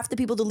get half the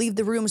people to leave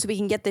the room so we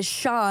can get this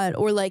shot,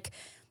 or like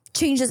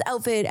change this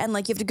outfit, and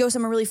like you have to go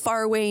somewhere really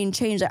far away and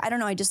change it. I don't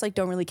know. I just like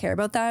don't really care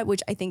about that,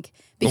 which I think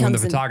becomes. But when the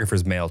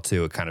photographer's male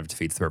too, it kind of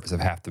defeats the purpose of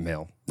half the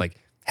male, like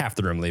half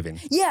the room leaving.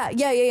 Yeah.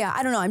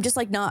 I don't know. I'm just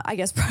like not, I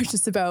guess,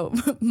 precious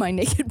about my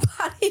naked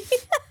body.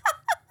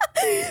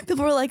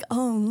 People were like,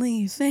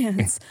 only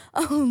fans.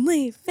 No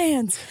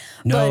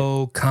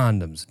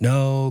condoms.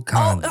 No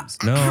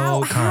condoms.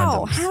 No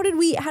condoms. How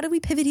did we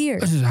pivot here?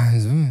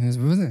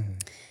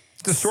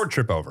 It's a short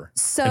trip over,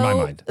 in my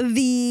mind.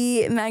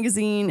 The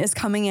magazine is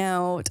coming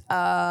out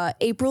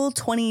April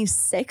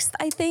 26th,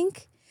 I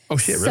think. Oh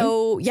shit! Really?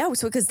 So yeah,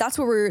 because that's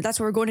where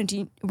we're going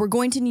to. We're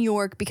going to New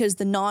York because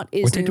the Knot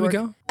is. What day do we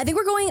go? I think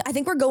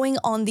we're going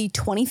on the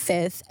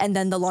 25th, and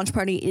then the launch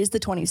party is the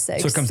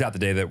 26th. So it comes out the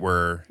day that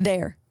we're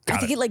there. I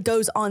think it like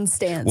goes on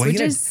stands, which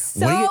is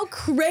so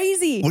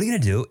crazy. What are you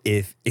gonna do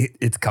if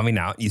it's coming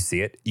out? You see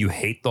it, you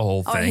hate the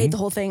whole thing. Oh, I hate the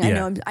whole thing.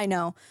 Yeah.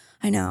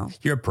 I know.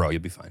 You're a pro. You'll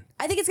be fine.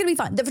 I think it's gonna be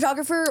fun. The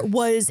photographer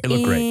was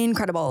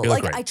incredible.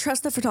 Like I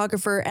trust the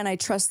photographer and I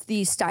trust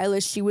the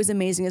stylist. She was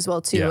amazing as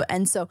well too. Yeah.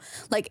 And so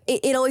like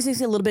it always makes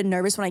me a little bit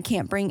nervous when I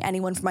can't bring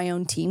anyone from my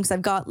own team, because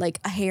I've got like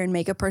a hair and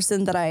makeup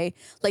person that I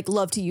like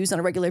love to use on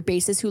a regular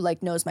basis, who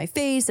like knows my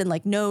face and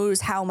like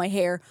knows how my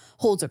hair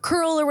holds a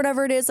curl or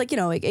whatever it is. Like, you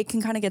know, it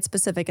can kind of get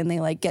specific, and they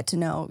like get to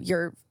know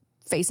your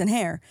face and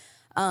hair.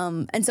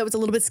 And so it's a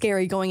little bit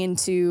scary going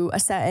into a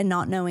set and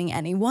not knowing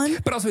anyone.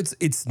 But also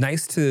it's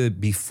nice to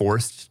be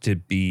forced to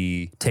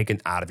be taken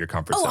out of your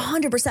comfort zone.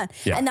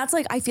 100%. Yeah. And that's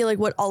like, I feel like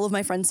what all of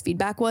my friends'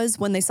 feedback was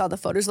when they saw the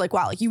photos, like,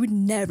 wow, like you would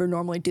never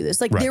normally do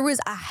this. Like there was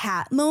a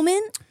hat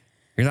moment.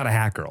 You're not a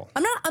hat girl.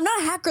 I'm not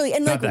a hat girly.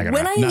 And like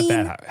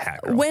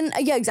hat girl.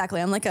 Yeah,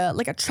 exactly. I'm like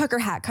a trucker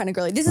hat kind of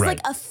girly. This is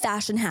like a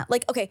fashion hat.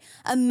 Like, okay,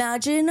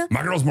 imagine.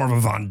 My girl's more of a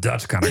Von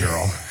Dutch kind of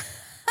girl.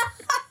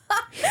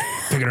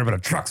 Picking her up at a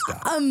truck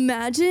stop.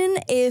 Imagine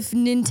if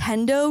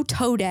Nintendo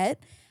Toadette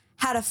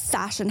had a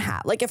fashion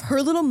hat. Like if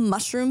her little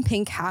mushroom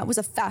pink hat was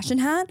a fashion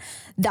hat,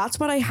 that's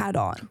what I had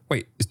on.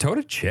 Wait, is Toad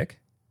a chick?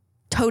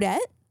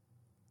 Toadette?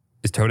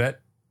 Is Toadette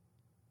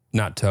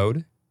not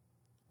Toad?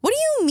 What do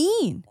you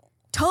mean?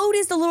 Toad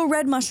is the little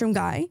red mushroom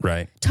guy.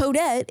 Right.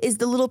 Toadette is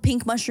the little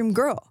pink mushroom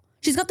girl.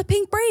 She's got the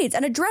pink braids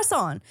and a dress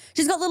on.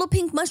 She's got little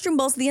pink mushroom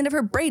balls at the end of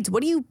her braids.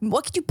 What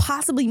could you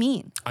possibly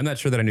mean? I'm not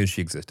sure that I knew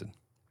she existed.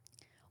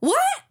 What?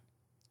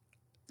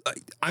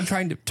 I'm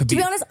trying to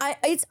be honest,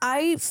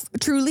 I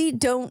truly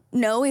don't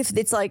know if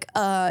it's like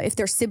if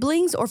they're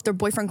siblings or if they're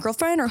boyfriend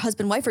girlfriend or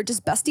husband wife or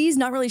just besties.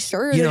 Not really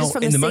sure. You they're know, just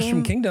from in the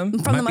Mushroom Kingdom,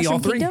 from the might be all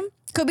Mushroom three. Kingdom,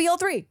 could be all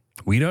three.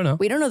 We don't know.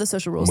 We don't know the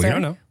social rules. We there.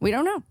 don't know. We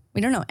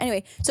don't know.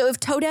 Anyway, so if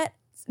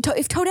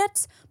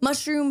Toadette's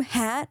mushroom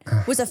hat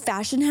was a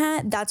fashion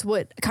hat, that's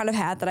what kind of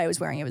hat that I was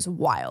wearing. It was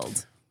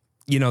wild.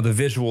 You know, the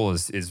visual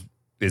is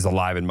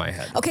alive in my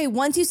head. Okay,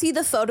 once you see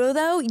the photo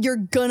though, you're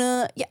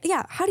gonna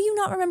yeah. How do you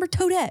not remember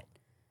Toadette?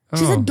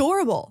 She's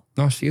adorable.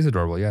 No, she is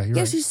adorable. Yeah, you're right.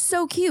 Yeah, she's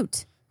so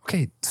cute.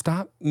 Okay,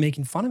 stop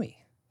making fun of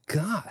me.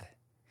 God.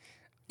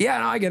 Yeah,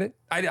 no, I get it.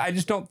 I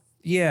just don't.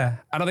 Yeah,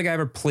 I don't think I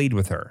ever played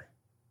with her.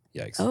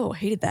 Yikes. Oh,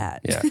 hated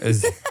that. Yeah.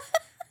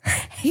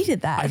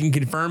 Hated that. I can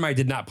confirm I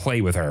did not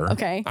play with her.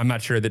 Okay. I'm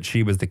not sure that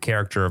she was the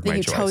character of my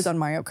choice. You chose on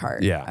Mario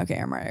Kart. Yeah. Okay,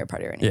 or Mario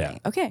Party or anything. Yeah.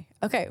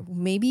 Okay.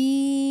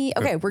 Maybe.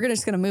 Okay, we're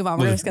just gonna move on.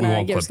 We're just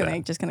gonna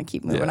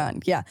keep moving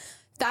on. Yeah.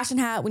 Fashion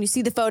hat. When you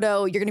see the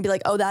photo, you're gonna be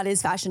like, oh, that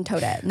is fashion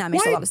Toadette, and that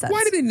makes a lot of sense.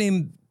 Why did they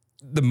name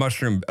the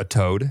mushroom a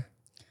toad?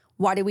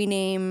 Why did we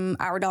name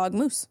our dog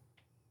Moose?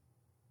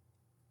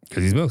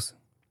 Because he's Moose.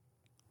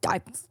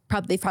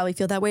 They probably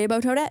feel that way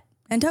about Toadette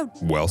and Toad.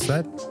 Well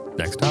said.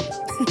 Next topic.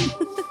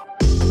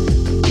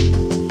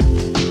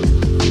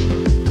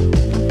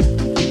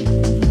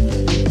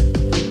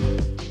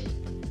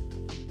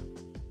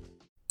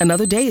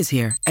 Another day is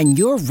here, and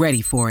you're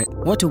ready for it.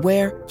 What to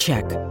wear?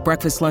 Check.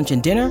 Breakfast, lunch,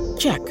 and dinner?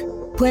 Check.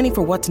 Planning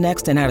for what's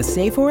next and how to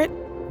save for it?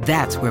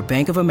 That's where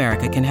Bank of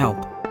America can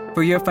help.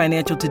 For your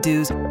financial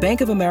to-dos,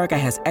 Bank of America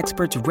has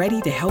experts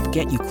ready to help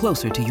get you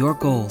closer to your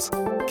goals.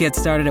 Get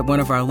started at one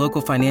of our local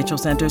financial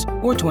centers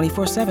or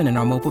 24/7 in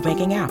our mobile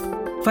banking app.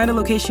 Find a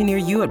location near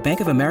you at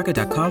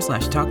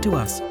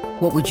bankofamerica.com/talktous.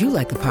 What would you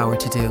like the power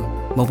to do?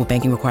 Mobile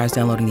banking requires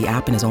downloading the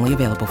app and is only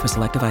available for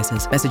select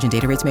devices. Message and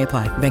data rates may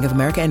apply. Bank of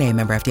America NA,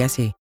 member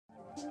FDIC.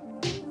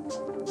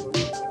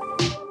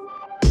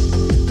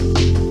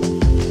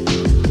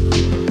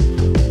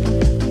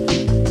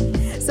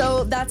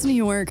 So that's New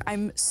York.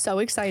 I'm so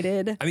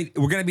excited. I mean,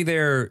 we're going to be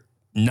there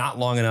not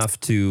long enough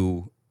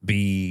to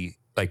be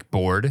like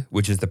bored,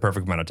 which is the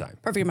perfect amount of time.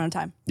 Perfect amount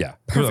of time. Yeah.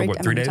 Perfect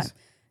what, 3 days?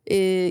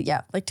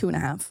 Yeah, like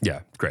 2.5.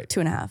 Yeah, great.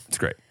 2.5. It's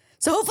great.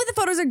 So hopefully the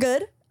photos are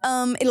good.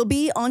 It'll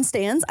be on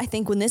stands, I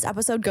think, when this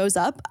episode goes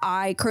up.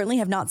 I currently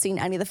have not seen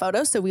any of the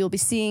photos, so we will be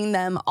seeing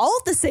them all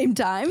at the same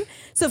time.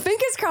 So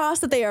fingers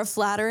crossed that they are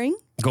flattering.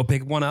 Go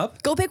pick one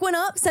up. Go pick one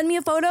up. Send me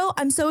a photo.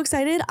 I'm so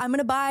excited. I'm going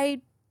to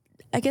buy,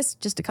 I guess,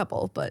 just a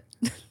couple, but...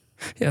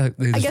 Yeah,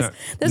 I guess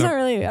there's not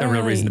really no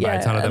real reason to buy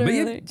a ton of them.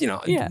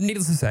 But yeah.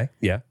 Needless to say,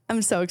 yeah.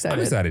 I'm so excited.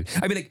 I'm excited.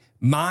 I mean, like,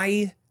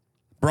 my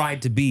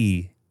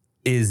bride-to-be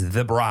is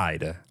the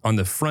bride on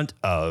the front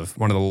of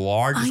one of the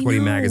largest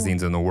wedding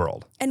magazines in the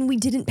world. And we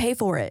didn't pay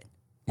for it.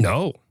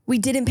 No. We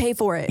didn't pay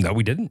for it. No,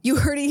 we didn't. You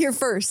heard it here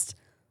first.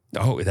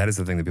 Oh, that is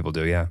the thing that people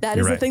do, yeah. That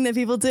is the thing that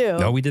people do.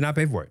 No, we did not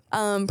pay for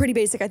it. Pretty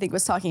Basic, I think,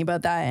 was talking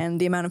about that and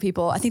the amount of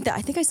people. I think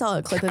I saw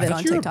a clip of it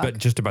on TikTok. But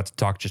just about to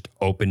talk just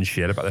open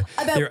shit about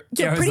that.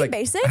 Pretty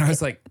Basic. And I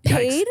was like,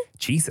 paid.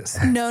 Jesus.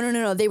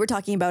 No. They were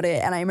talking about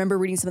it, and I remember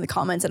reading some of the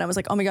comments, and I was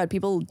like, oh my god,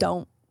 people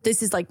don't.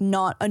 This is like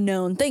not a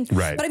known thing.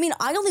 Right. But I mean,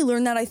 I only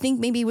learned that I think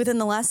maybe within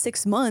the last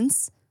 6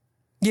 months.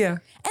 Yeah.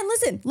 And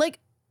listen, like,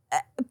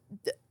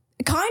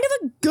 kind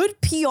of a good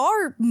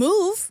PR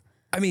move.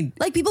 I mean,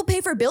 like, people pay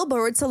for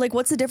billboards, so like,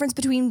 what's the difference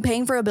between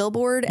paying for a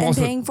billboard and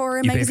paying for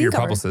a magazine cover? You pay for your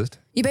publicist.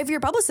 You pay for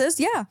your publicist,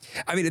 yeah.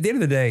 I mean, at the end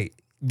of the day,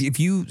 if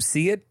you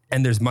see it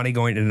and there's money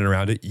going in and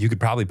around it, you could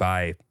probably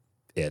buy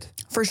it.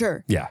 For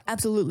sure. Yeah.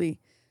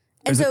 Absolutely.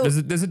 And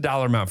there's a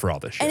dollar amount for all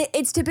this shit. And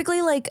it's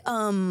typically like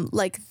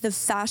the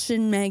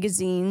fashion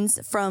magazines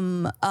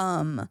from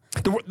the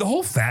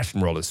whole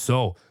fashion world is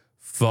so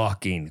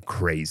fucking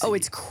crazy. Oh,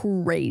 it's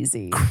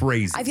crazy.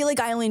 Crazy. I feel like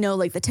I only know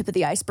like the tip of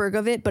the iceberg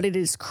of it, but it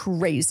is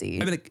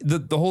crazy. I mean, like,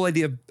 the whole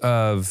idea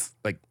of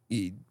like,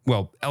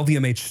 well,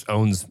 LVMH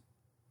owns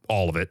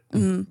all of it.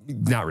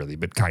 Mm-hmm. Not really,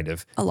 but kind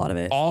of. A lot of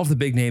it. All of the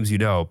big names,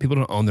 people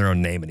don't own their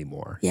own name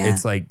anymore. Yeah.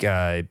 It's like,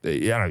 I don't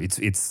know,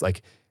 it's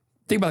like,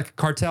 think about like a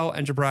cartel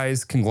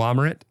enterprise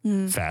conglomerate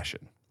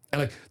fashion.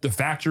 And like the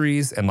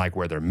factories and like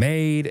where they're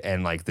made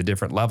and like the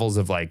different levels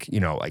of like,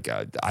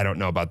 I don't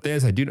know about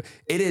this. I do know.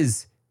 It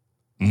is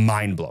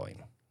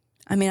mind-blowing.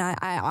 I mean,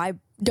 I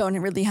don't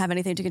really have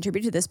anything to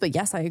contribute to this, but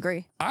yes, I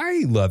agree.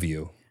 I love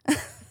you.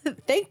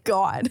 Thank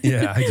God.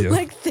 Yeah, I do.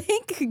 Like,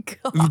 thank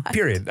God.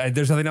 Period.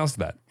 There's nothing else to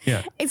that.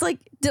 Yeah. It's like,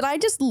 did I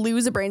just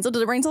lose a brain cell?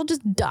 Did a brain cell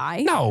just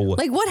die? No.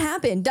 Like, what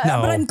happened?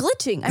 No. But I'm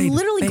glitching. I'm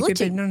literally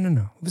glitching.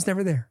 No. It was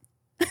never there.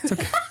 It's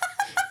okay.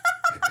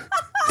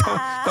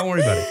 don't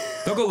worry about it.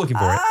 Don't go looking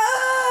for it.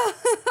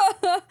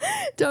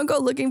 Don't go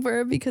looking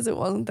for it because it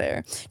wasn't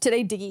there.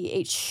 Today, Diggy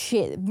ate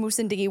shit. Moose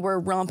and Diggy were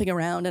romping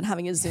around and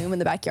having a Zoom in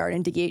the backyard,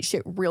 and Diggy ate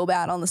shit real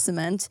bad on the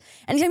cement.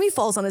 Anytime he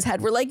falls on his head,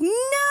 we're like, no,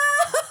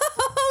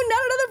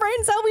 not another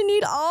brain cell. We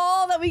need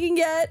all that we can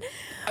get.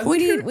 We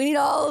need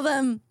all of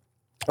them.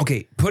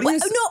 Okay, but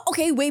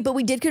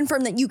we did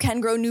confirm that you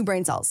can grow new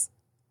brain cells.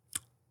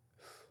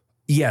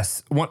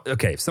 Yes.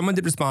 Someone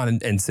did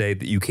respond and say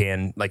that you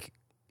can, like,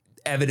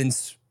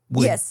 evidence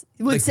would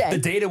say. The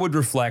data would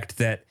reflect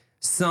that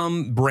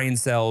some brain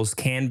cells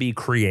can be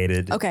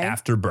created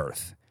after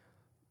birth.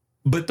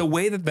 But the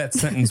way that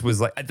sentence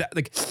was like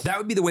that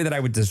would be the way that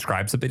I would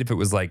describe something if it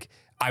was like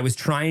I was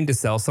trying to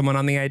sell someone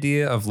on the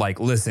idea of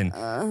like, listen,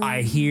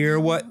 I hear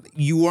what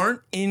you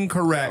aren't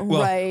incorrect.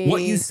 Well,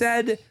 what you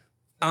said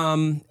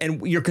and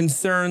your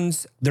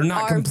concerns, they're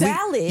not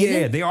valid.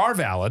 Yeah, they are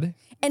valid.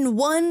 And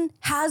one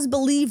has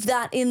believed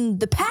that in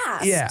the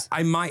past. Yeah,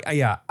 I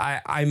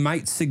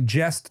might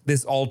suggest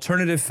this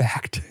alternative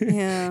fact.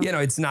 Yeah.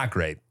 It's not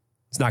great.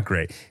 It's not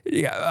great.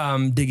 Yeah,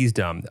 Diggy's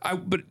dumb.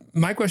 But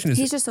my question is,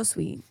 he's just so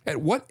sweet.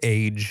 At what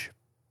age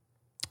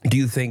do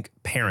you think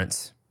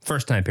parents,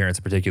 first-time parents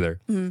in particular,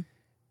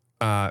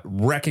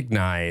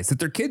 recognize that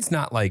their kid's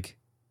not like,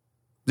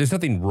 there's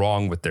nothing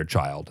wrong with their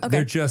child. Okay.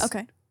 They're just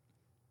a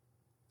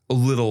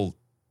little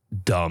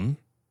dumb.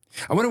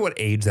 I wonder what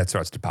age that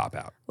starts to pop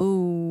out.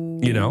 Ooh.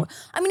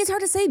 I mean, it's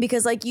hard to say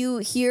because like you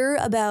hear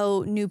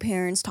about new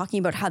parents talking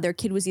about how their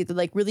kid was either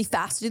like really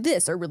fast to do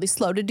this or really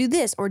slow to do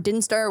this or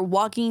didn't start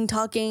walking,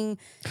 talking,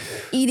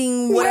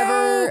 eating,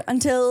 whatever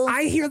until...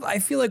 I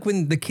feel like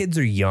when the kids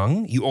are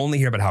young, you only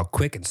hear about how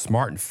quick and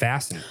smart and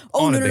fast and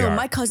on it they are.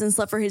 My cousin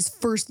slept for his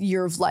first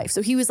year of life.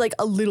 So he was like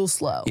a little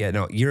slow. Yeah,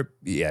 no, you're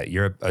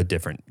a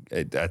different,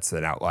 that's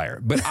an outlier.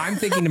 But I'm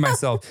thinking to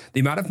myself,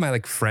 the amount of my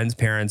like friends'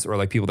 parents or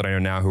like people that I know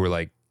now who are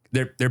like,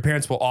 their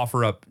parents will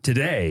offer up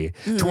today,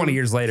 20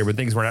 years later, when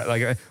things weren't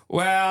like,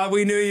 well,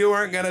 we knew you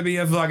weren't going to be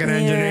a fucking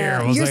engineer.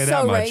 We'll say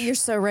that much. You're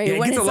so right. Yeah,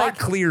 it gets a lot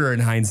clearer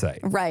in hindsight.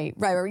 Right.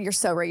 You're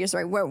so right.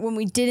 When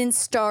we didn't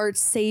start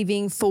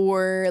saving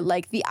for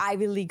like the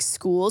Ivy League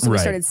schools, we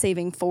started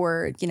saving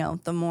for,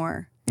 the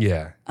more.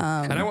 Yeah.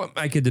 And I want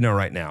my kid to know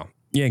right now,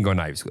 you ain't going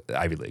to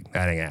Ivy League.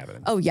 That ain't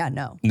happening. Oh, yeah,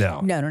 no.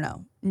 No.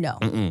 No.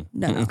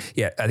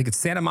 Yeah, I think it's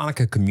Santa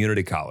Monica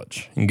Community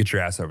College. You can get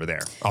your ass over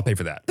there. I'll pay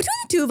for that. Between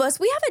the two of us,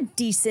 we have a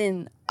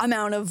decent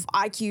amount of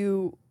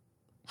IQ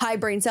high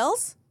brain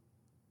cells.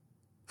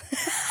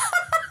 Maybe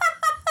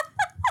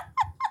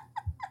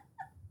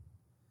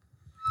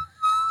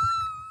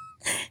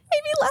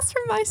less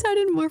from my side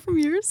and more from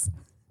yours.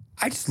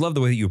 I just love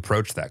the way that you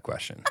approach that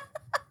question.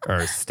 or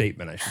a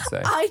statement, I should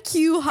say.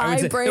 IQ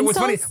high brain what's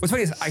funny cells.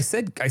 is I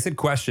said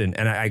question,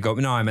 and I go,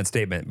 no, I meant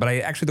statement. But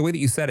actually, the way that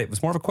you said it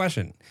was more of a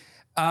question.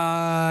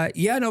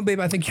 Yeah, no, babe,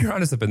 I think you're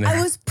onto something there.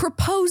 I was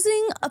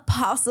proposing a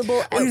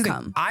possible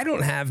outcome. I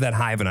don't have that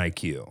high of an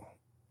IQ.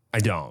 I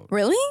don't.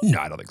 Really? No,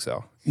 I don't think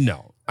so.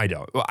 No, I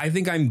don't. Well, I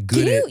think I'm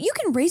good at... You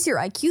can raise your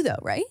IQ though,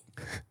 right?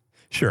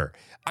 Sure.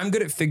 I'm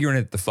good at figuring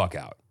it the fuck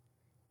out.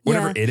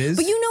 Whatever it is.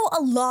 But you know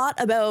a lot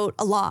about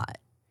a lot.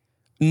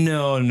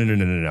 No.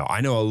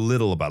 I know a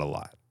little about a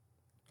lot.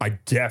 I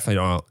definitely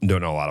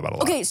don't know a lot about a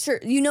lot. Okay, sure.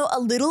 You know a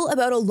little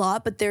about a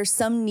lot, but there's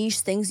some niche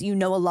things you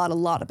know a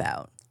lot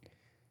about.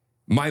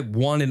 My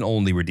one and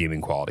only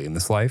redeeming quality in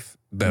this life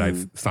that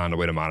I've found a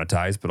way to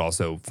monetize, but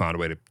also found a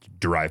way to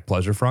derive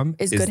pleasure from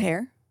is good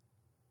hair.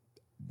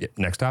 Yeah,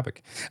 next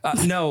topic.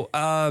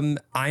 I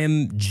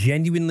am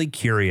genuinely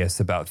curious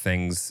about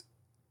things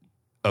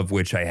of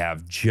which I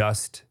have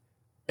just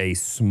a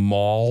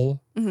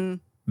small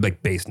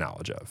like base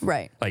knowledge of.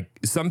 Right. Like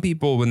some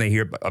people, when they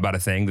hear about a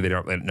thing that they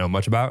don't know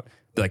much about,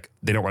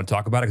 they don't want to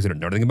talk about it because they don't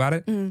know anything about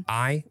it.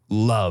 I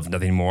love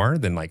nothing more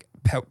than like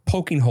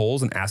poking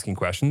holes and asking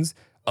questions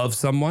of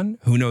someone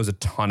who knows a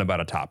ton about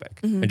a topic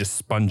and just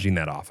sponging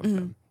that off of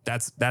them.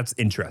 That's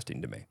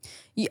interesting to me.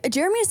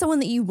 Jeremy is someone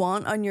that you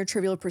want on your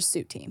Trivial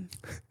Pursuit team.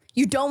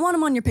 You don't want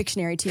him on your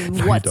Pictionary team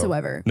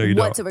whatsoever. No, you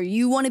don't. Whatsoever.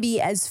 You want to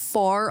be as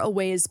far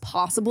away as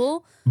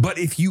possible. But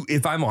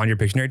if I'm on your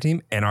Pictionary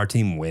team and our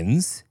team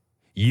wins,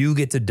 you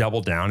get to double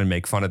down and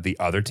make fun of the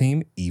other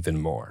team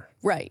even more.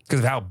 Right.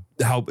 Because of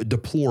how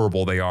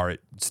deplorable they are at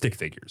stick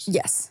figures.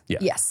 Yes. Yeah.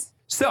 Yes.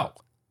 So,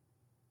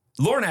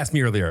 Lauren asked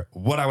me earlier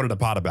what I wanted to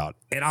pod about,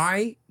 and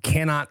I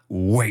cannot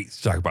wait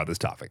to talk about this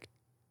topic.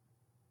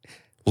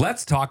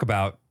 Let's talk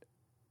about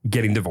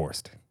getting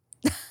divorced.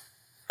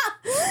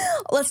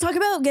 Let's talk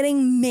about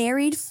getting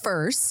married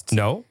first.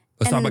 No.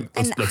 Let's talk about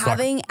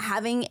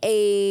having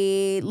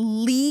a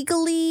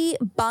legally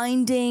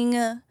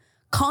binding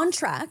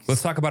contract.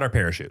 Let's talk about our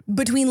parachute.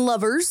 Between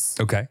lovers.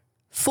 Okay.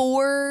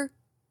 For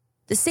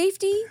the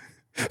safety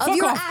of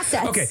your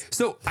assets. Okay,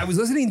 so I was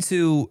listening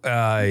to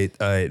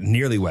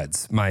Nearly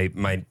Weds, my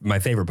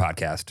favorite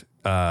podcast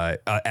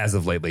as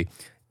of lately,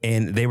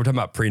 and they were talking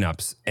about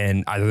prenups,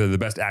 and either they're the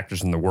best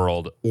actors in the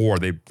world or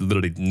they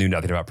literally knew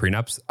nothing about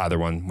prenups. Either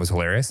one was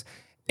hilarious,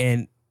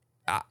 and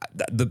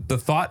the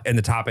thought and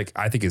the topic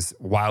I think is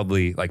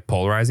wildly like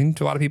polarizing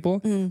to a lot of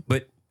people.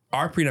 But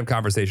our prenup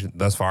conversation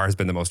thus far has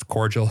been the most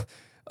cordial,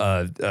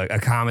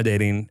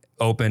 accommodating,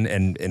 open,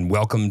 and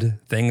welcomed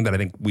thing that I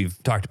think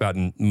we've talked about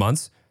in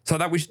months. So I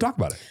thought we should talk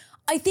about it.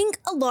 I think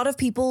a lot of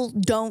people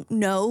don't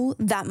know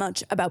that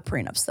much about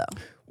prenups, though.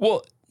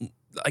 Well,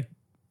 like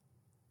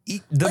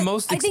the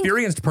most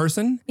experienced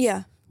person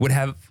would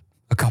have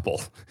a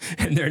couple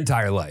in their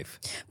entire life.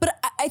 But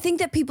I think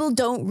that people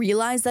don't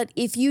realize that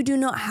if you do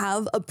not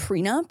have a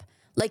prenup,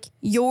 like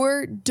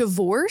your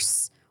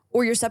divorce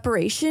or your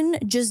separation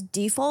just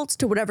defaults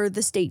to whatever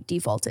the state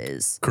default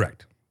is.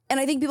 Correct. And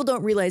I think people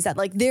don't realize that.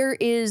 Like there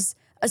is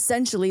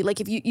essentially,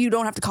 like if you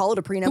don't have to call it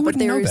a prenup, Who but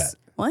wouldn't know there's... that?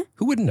 What?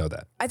 Who wouldn't know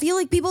that? I feel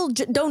like people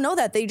don't know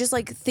that. They just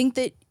like think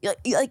that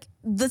like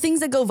the things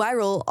that go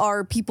viral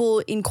are people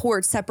in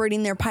court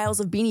separating their piles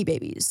of Beanie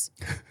Babies.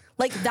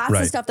 Like that's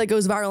the stuff that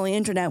goes viral on the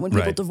internet when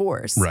people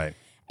divorce. Right.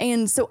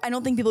 And so I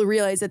don't think people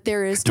realize that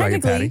there is Do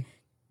technically... I get patty?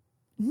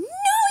 No,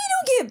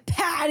 you don't get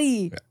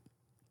patty.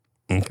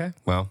 Okay.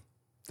 Well,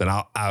 then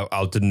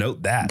I'll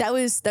denote that. That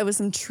was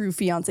some true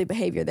fiance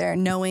behavior there,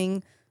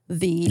 knowing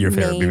your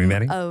favorite name Beanie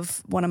Baby?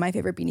 of one of my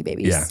favorite Beanie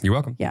Babies. Yeah, you're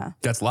welcome. Yeah.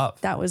 That's love.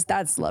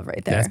 That's love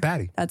right there. That's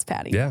Patty. That's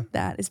Patty. Yeah.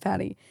 That is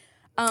Patty.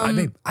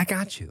 Babe, I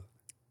got you.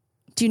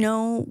 Do you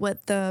know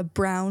what the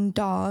brown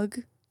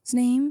dog's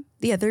name?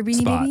 The other Beanie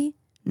Spot. Baby?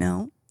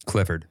 No.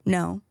 Clifford.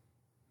 No.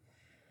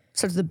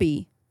 Starts with a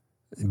B.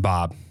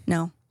 Bob.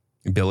 No.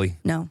 Billy.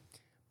 No.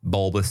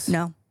 Bulbous.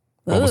 No.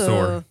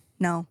 Bulbasaur. Ugh.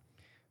 No.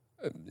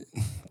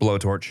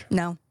 Blowtorch.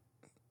 No.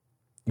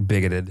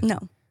 Bigoted. No.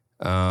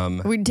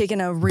 We're taking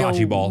a real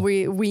Bocce ball.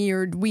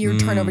 weird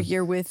turn over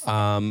here with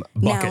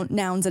Bucket.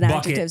 nouns and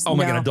Bucket. adjectives. Oh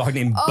my No. God, a dog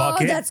named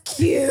Bucket. Oh, that's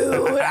cute.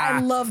 I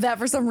love that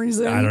for some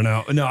reason. I don't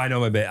know. No, I know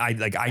my babe.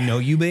 I know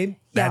you, babe.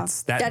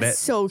 That's That's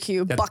so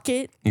cute.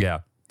 Bucket. Yeah.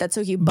 That's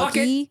so cute. Bucket.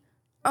 Bucky.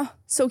 Oh,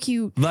 so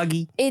cute.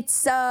 Luggy.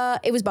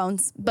 It was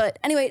Bones. But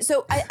anyway,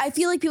 so I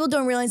feel like people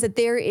don't realize that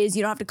there is,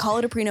 you don't have to call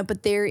it a prenup,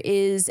 but there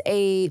is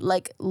a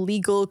like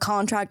legal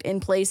contract in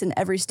place in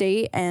every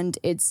state and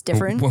it's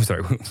different. Oh,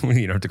 sorry.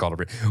 You don't have to call it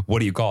a prenup. What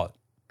do you call it?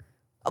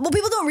 Well,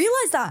 people don't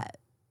realize that.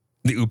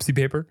 The oopsie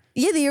paper?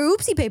 Yeah, the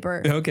oopsie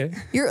paper. Okay.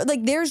 You're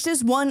like, there's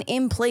just one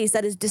in place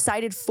that is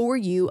decided for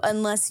you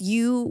unless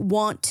you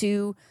want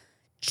to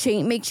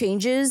make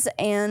changes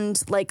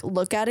and like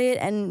look at it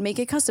and make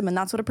it custom. And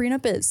that's what a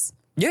prenup is.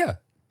 Yeah.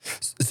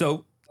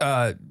 So,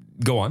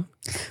 go on.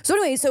 So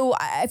anyway, so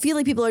I feel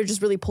like people are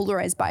just really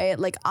polarized by it.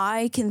 Like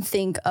I can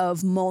think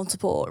of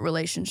multiple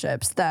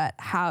relationships that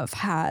have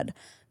had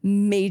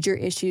major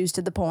issues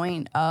to the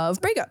point of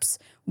breakups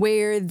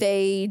where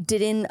they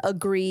didn't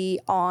agree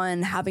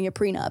on having a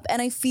prenup. And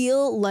I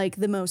feel like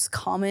the most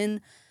common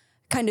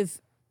kind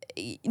of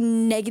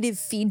negative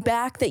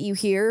feedback that you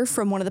hear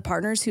from one of the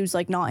partners who's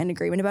like not in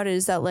agreement about it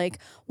is that like,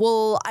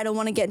 well, I don't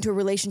want to get into a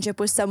relationship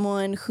with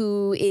someone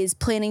who is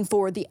planning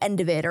for the end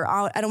of it, or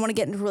I don't want to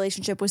get into a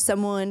relationship with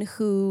someone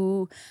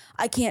who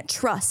I can't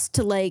trust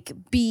to like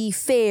be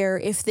fair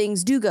if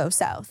things do go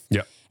south.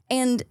 Yeah.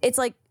 And it's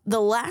like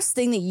the last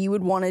thing that you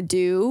would want to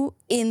do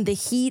in the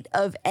heat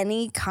of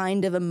any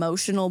kind of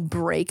emotional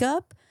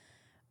breakup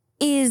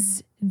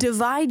is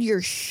divide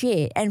your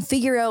shit and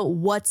figure out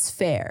what's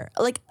fair.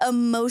 Like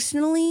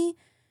emotionally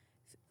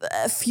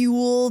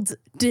fueled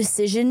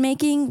decision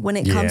making when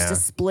it comes to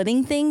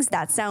splitting things,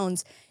 that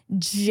sounds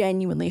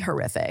genuinely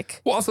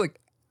horrific. Well, also,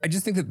 like, I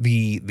just think that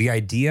the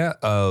idea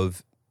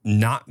of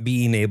not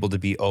being able to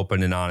be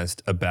open and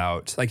honest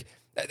about, like,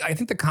 I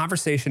think the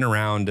conversation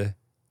around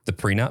the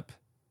prenup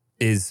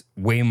is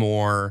way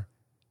more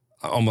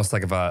almost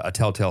like of a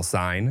telltale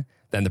sign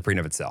than the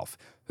prenup itself.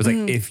 It's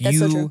like if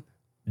you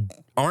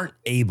aren't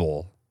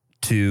able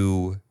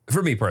to,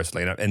 for me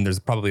personally, and there's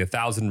probably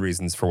 1,000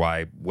 reasons for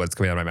why what's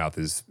coming out of my mouth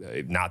is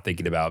not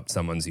thinking about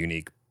someone's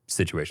unique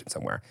situation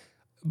somewhere.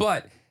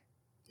 But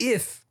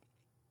if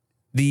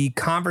the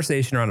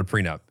conversation around a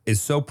prenup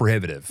is so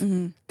prohibitive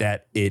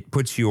that it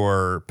puts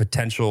your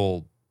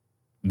potential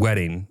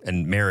wedding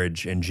and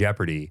marriage in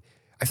jeopardy,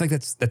 I feel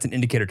like that's an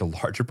indicator to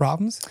larger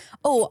problems.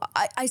 Oh,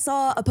 I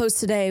saw a post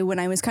today when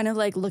I was kind of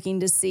like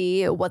looking to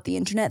see what the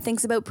internet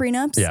thinks about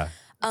prenups. Yeah.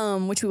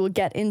 Which we will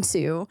get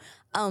into.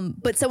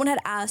 But someone had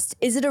asked,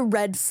 is it a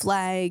red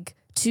flag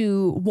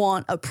to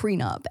want a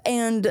prenup?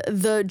 And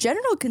the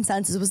general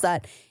consensus was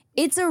that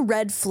it's a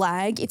red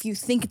flag if you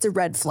think it's a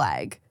red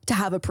flag to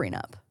have a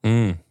prenup.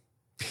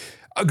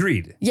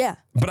 Agreed. Yeah.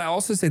 But I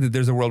also say that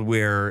there's a world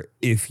where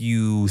if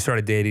you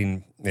started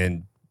dating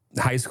in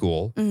high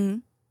school,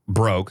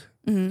 broke,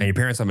 and your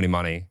parents don't have any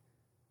money,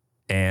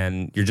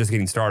 and you're just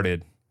getting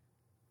started,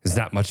 there's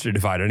not much to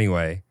divide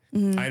anyway.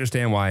 I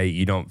understand why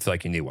you don't feel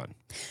like you need one.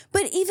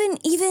 But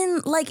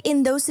even like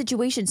in those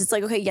situations, it's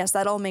like, okay, yes,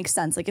 that all makes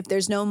sense. Like if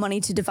there's no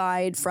money to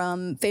divide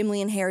from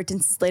family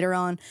inheritances later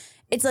on,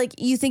 it's like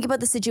you think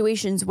about the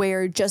situations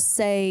where just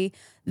say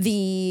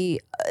we're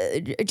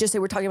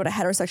talking about a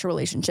heterosexual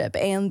relationship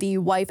and the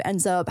wife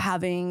ends up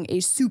having a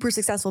super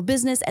successful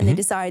business and they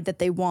decide that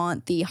they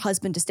want the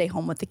husband to stay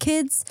home with the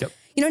kids. Yep.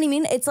 You know what I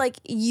mean? It's like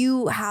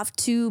you have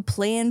to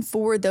plan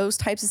for those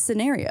types of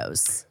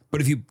scenarios. But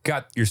if you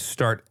got your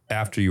start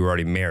after you were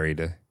already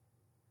married,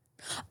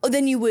 oh,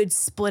 then you would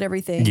split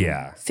everything.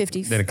 Yeah.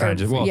 50. Then it kind of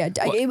just, well, again,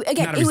 not it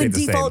every would state's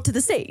the default same. to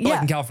the state. But Yeah.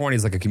 like in California,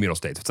 it's like a communal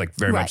state. So it's like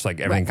very much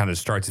like everything kind of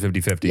starts at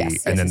 50-50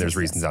 Yes, and then yes, there's yes,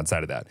 reasons yes.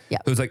 outside of that. Yeah.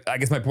 So it's like, I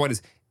guess my point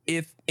is,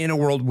 if in a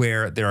world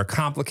where there are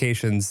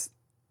complications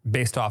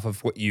based off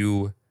of what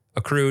you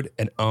accrued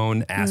and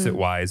own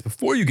asset-wise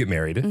before you get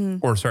married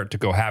or start to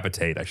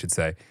cohabitate, I should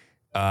say,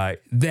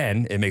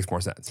 then it makes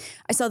more sense.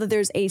 I saw that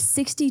there's a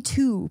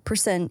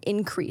 62%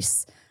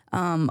 increase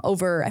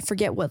over, I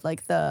forget what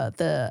like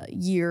the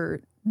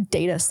year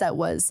data set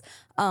was,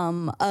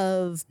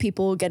 of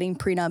people getting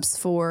prenups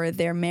for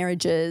their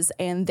marriages,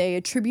 and they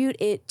attribute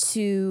it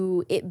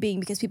to it being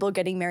because people are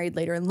getting married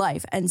later in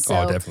life. And so,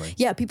 definitely.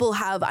 Yeah, people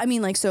have, I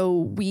mean, like, so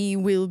we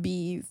will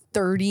be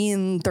 30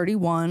 and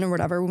 31 or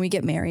whatever when we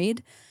get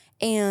married,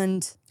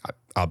 and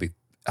I'll be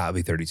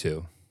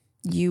 32.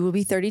 you will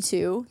be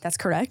 32. That's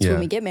correct. When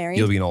we get married,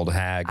 You'll be an old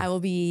hag. I will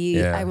be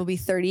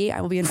 30.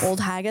 I will be an old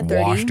hag at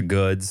 30. Washed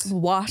goods.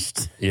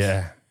 Washed.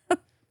 Yeah.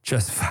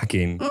 Just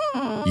fucking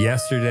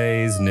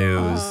yesterday's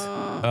news.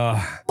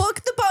 Book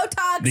the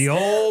Botox. The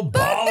old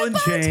ball and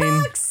chain.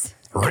 Botox.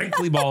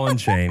 Wrinkly ball and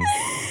chain.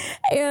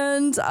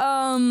 And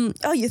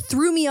you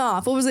threw me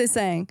off. What was I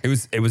saying? It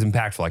was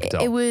impactful, I could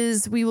tell. It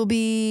was we will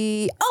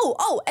be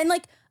and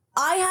like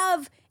I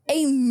have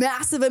a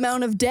massive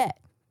amount of debt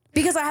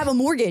because I have a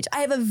mortgage.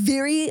 I have a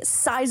very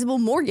sizable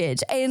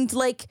mortgage, and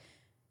like,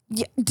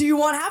 do you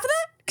want half of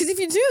that? Because if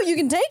you do, you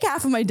can take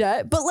half of my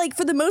debt. But like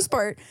for the most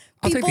part,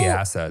 I'll take the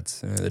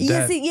assets. The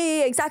yes, debt.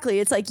 yeah, exactly.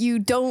 It's like you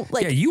don't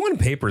like. Yeah, you on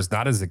paper is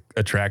not as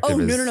attractive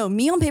as... No.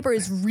 Me on paper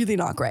is really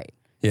not great.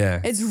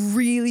 Yeah. It's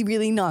really,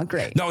 really not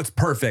great. No, it's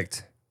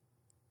perfect.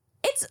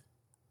 It's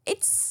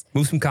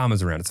Move some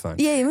commas around. It's fine.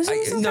 Yeah, move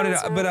some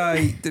commas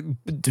around.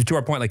 But to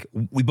our point, like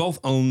we both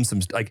own some,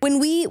 like when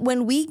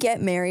we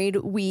get married,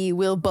 we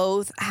will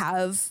both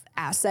have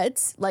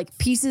assets, like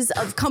pieces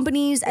of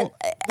companies. And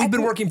we've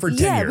been working for 10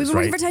 years, Yeah, we've been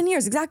working right? for 10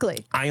 years,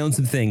 exactly. I own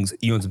some things.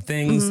 You own some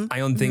things.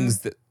 I own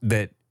things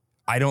that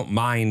I don't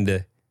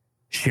mind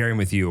sharing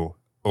with you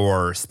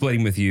or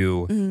splitting with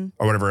you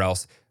or whatever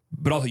else.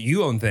 But also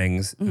you own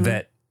things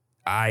that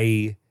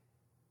I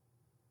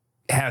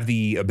have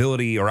the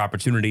ability or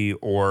opportunity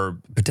or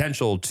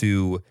potential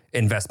to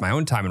invest my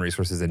own time and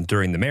resources in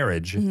during the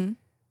marriage,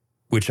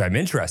 which I'm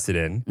interested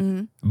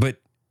in. But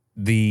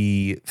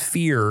the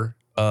fear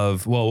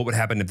of, well, what would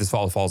happen if this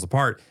falls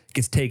apart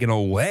gets taken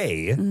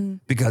away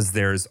because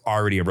there's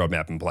already a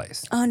roadmap in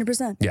place.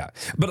 100%. Yeah.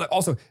 But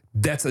also,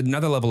 that's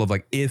another level of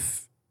like,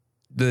 if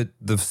the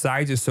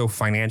sides are so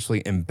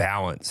financially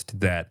imbalanced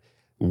that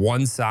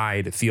one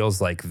side feels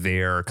like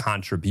their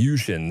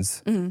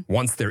contributions,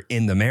 once they're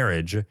in the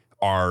marriage,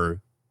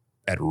 are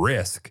at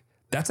risk,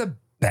 that's a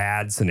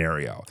bad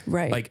scenario.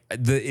 Right. Like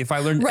if I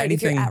learned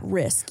anything, if you're at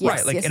risk. Yes,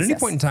 right. Like yes, at any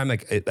point in time,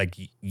 like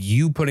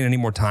you putting any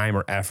more time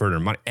or effort or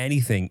money,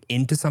 anything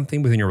into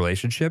something within your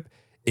relationship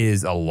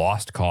is a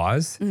lost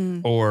cause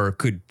or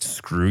could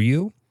screw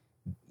you.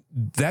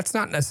 That's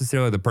not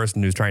necessarily the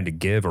person who's trying to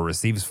give or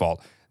receive's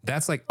fault.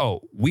 That's like,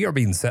 oh, we are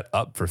being set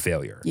up for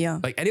failure. Yeah.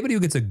 Like anybody who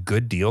gets a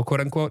good deal, quote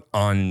unquote,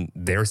 on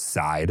their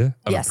side of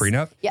a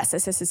prenup yes.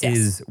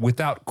 is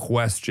without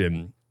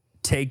question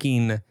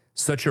taking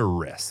such a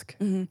risk.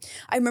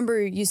 I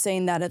remember you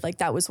saying that like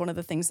that was one of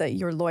the things that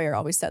your lawyer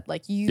always said.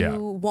 Like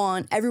you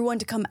want everyone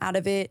to come out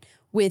of it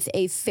with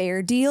a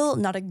fair deal,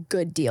 not a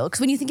good deal.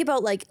 Because when you think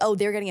about like, oh,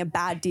 they're getting a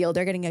bad deal,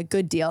 they're getting a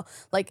good deal,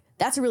 like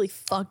that's a really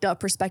fucked up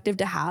perspective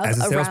to have. As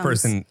a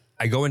salesperson,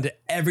 I go into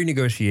every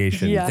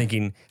negotiation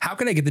thinking, how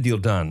can I get the deal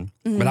done?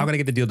 But how can I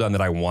get the deal done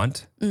that I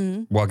want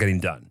while getting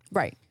done?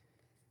 Right.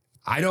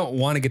 I don't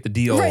want to get the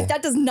deal. Right.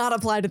 That does not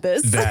apply to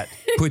this. That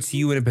puts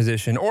you in a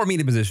position or me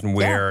in a position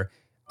where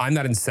I'm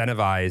not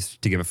incentivized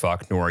to give a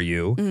fuck, nor are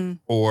you.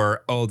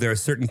 Or, oh, there are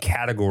certain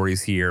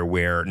categories here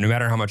where no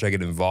matter how much I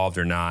get involved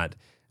or not,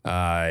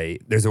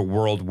 there's a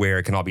world where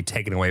it can all be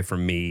taken away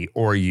from me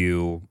or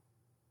you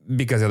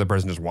because the other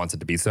person just wants it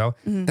to be so.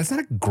 That's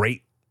not a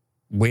great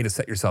way to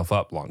set yourself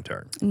up long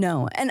term.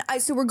 No. And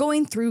so we're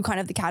going through kind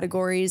of the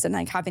categories and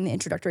like having the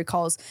introductory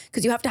calls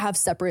because you have to have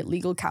separate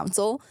legal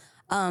counsel,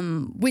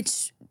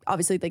 which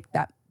obviously like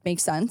that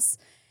makes sense.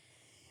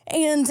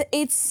 And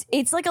it's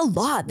like a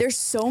lot. There's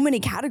so many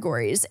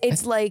categories.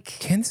 It's like,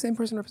 can the same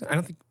person represent? I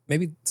don't think,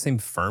 maybe the same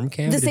firm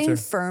can. The same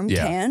firm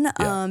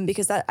can,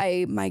 because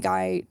my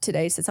guy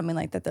today said something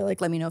like that. They're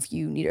like, let me know if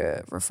you need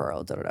a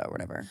referral,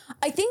 whatever.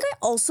 I think I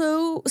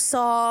also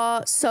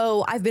saw,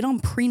 so I've been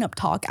on Prenup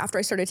Talk after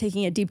I started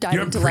taking a deep dive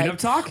You're into on Prenup like,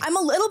 Talk? I'm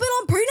a little bit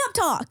on Prenup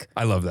Talk.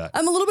 I love that.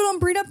 I'm a little bit on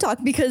Prenup Talk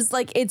because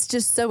like, it's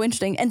just so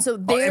interesting. And so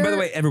and by the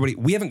way, everybody,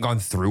 we haven't gone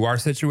through our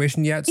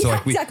situation yet. So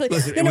like exactly.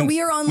 Listen,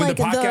 we are on like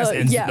the podcast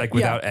ends like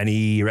without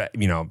any,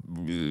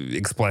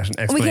 explanation.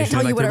 We can't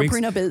tell you what our weeks.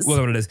 prenup is.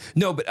 Well, what it is.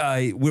 No, but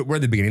we're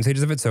at the beginning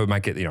stages of it, so it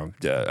might get,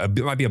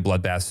 it might be a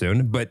bloodbath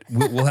soon, but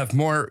we'll have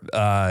more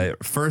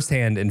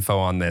firsthand info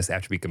on this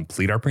after we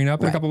complete our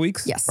prenup in a couple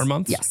weeks or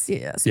months. Yes.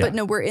 Yeah. But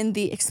no, we're in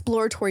the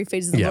exploratory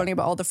phases of learning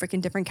about all the freaking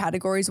different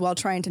categories while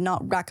trying to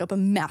not rack up a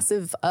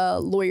massive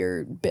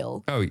lawyer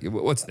bill. Oh,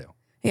 what's new?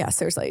 Yeah,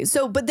 seriously.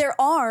 So, but there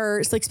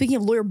are, like, speaking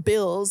of lawyer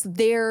bills,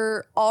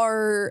 there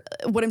are,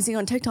 what I'm seeing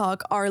on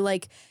TikTok are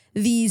like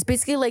these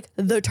basically like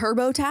the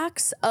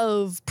TurboTax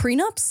of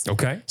prenups.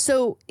 Okay.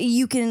 So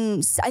you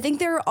can, I think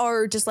there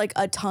are just like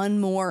a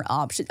ton more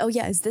options. Oh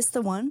yeah, is this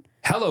the one?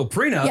 Hello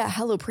Prenup. Yeah,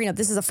 Hello Prenup.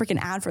 This is a freaking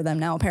ad for them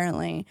now,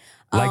 apparently.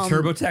 Like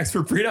TurboTax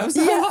for prenups?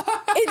 Yeah,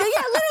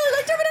 literally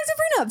like TurboTax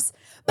for prenups.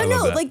 But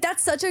no, that. like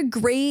that's such a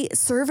great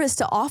service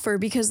to offer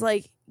because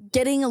like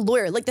getting a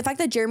lawyer, like the fact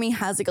that Jeremy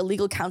has like a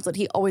legal counsel that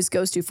he always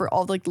goes to for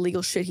all like the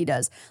legal shit he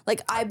does.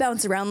 Like I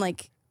bounce around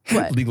like,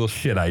 what? Legal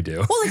shit I do.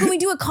 Well, like when we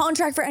do a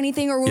contract for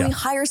anything or when we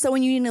hire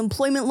someone, you need an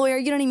employment lawyer,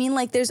 you know what I mean?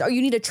 Like or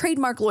you need a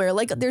trademark lawyer.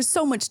 Like there's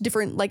so much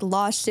different like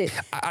law shit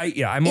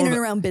I'm in and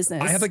around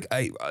business. I have like,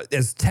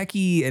 as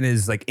techie and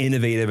as like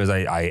innovative as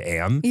I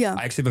am,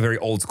 I actually have a very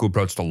old school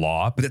approach to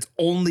law, but it's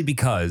only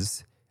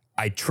because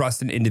I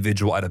trust an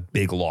individual at a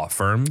big law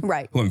firm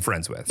who I'm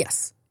friends with.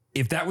 Yes.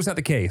 If that was not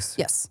the case,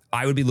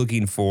 I would be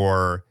looking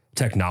for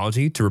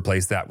technology to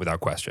replace that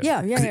without question.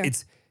 Yeah.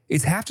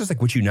 It's half just like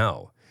what you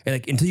know. And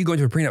like until you go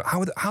into a prenup,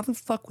 how the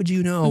fuck would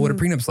you know what a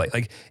prenup's like?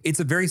 Like it's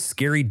a very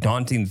scary,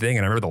 daunting thing.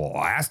 And I remember the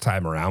last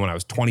time around when I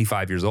was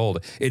 25 years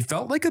old, it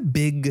felt like a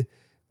big,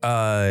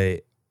 a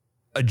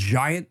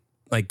giant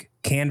like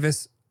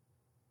canvas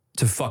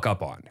to fuck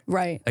up on.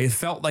 Right. Like, it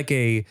felt like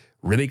a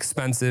really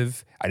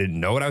expensive. I didn't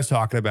know what I was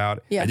talking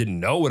about. Yeah. I didn't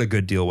know what a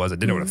good deal was. I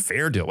didn't know what a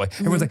fair deal was.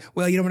 Everyone's like,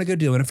 well, you know what a good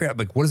deal and a fair. I'm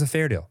like, what is a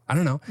fair deal? I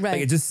don't know. Right.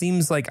 Like, it just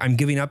seems like I'm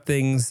giving up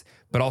things,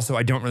 but also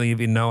I don't really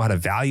even know how to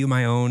value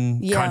my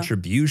own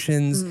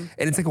contributions. And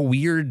it's like a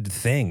weird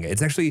thing.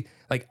 It's actually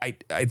like,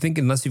 I think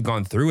unless you've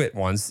gone through it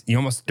once, you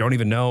almost don't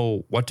even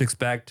know what to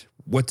expect,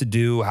 what to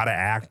do, how to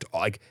act.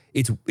 Like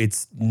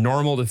it's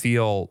normal to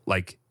feel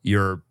like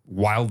you're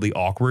wildly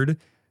awkward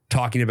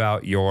talking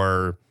about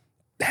your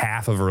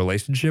half of a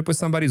relationship with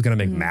somebody who's going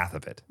to make math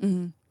of it.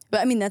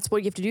 But I mean, that's what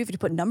you have to do if you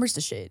put numbers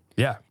to shit.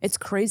 Yeah. It's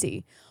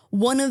crazy.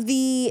 One of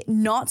the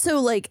not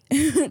so like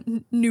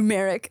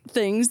numeric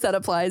things that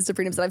applies to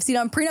prenups that I've seen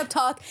on Prenup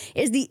Talk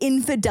is the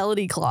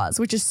infidelity clause,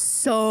 which is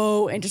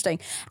so interesting.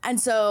 And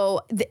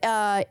so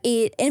the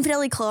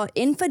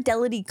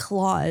infidelity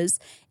clause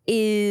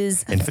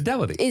is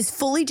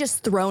fully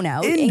just thrown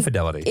out.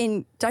 Infidelity.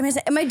 Am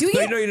I doing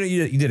it? No,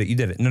 you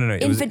did it. No.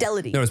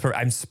 Infidelity. It was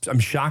perfect. I'm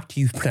shocked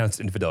you pronounced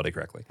infidelity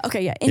correctly.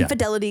 Okay, yeah.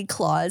 Infidelity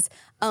clause.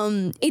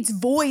 It's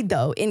void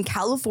though in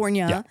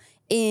California,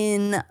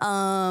 in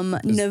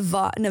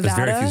Nevada. There's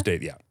very few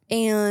states,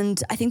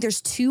 And I think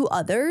there's two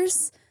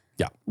others.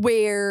 Yeah.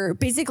 Where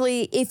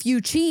basically if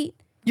you cheat,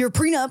 Your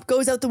prenup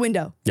goes out the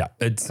window. Yeah,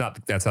 that's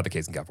not the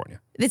case in California.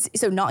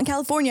 So not in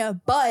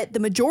California, but the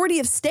majority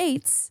of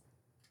states.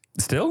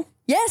 Still?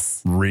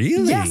 Yes.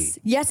 Really?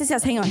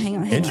 Yes. Hang on.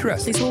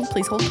 Interesting.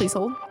 Please hold.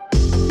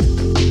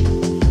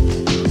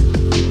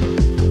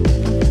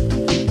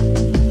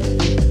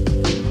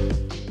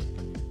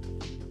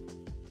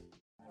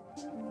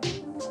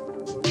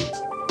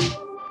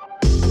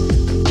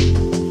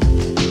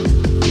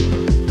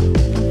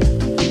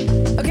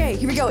 Okay,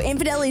 here we go.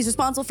 Infidelity is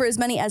responsible for as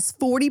many as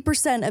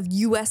 40% of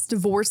U.S.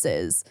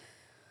 divorces.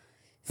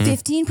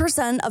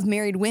 15% of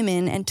married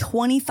women and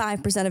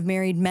 25% of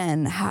married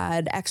men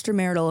had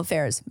extramarital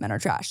affairs. Men are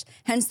trash.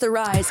 Hence the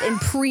rise in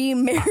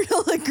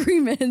premarital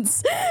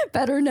agreements,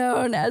 better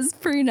known as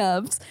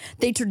prenups.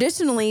 They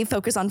traditionally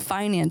focus on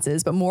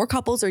finances, but more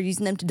couples are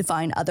using them to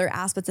define other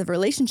aspects of a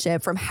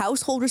relationship, from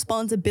household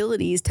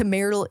responsibilities to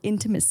marital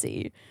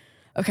intimacy.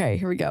 Okay,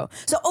 here we go.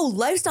 So,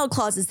 lifestyle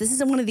clauses. This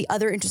is one of the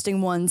other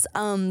interesting ones.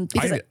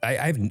 Because I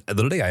hadn't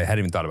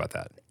even thought about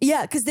that.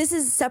 Yeah, because this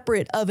is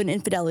separate of an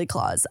infidelity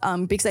clause.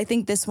 Because I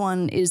think this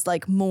one is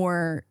like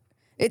more.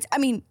 I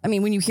mean,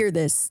 when you hear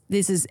this,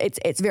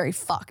 it's very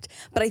fucked.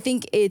 But I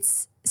think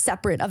it's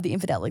separate of the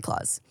infidelity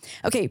clause.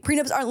 Okay,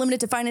 prenups aren't limited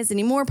to finance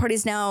anymore.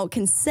 Parties now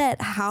can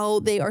set how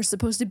they are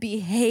supposed to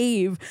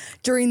behave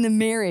during the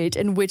marriage,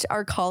 and which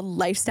are called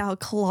lifestyle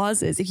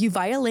clauses. If you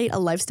violate a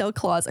lifestyle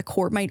clause, a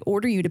court might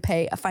order you to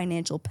pay a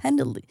financial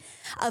penalty.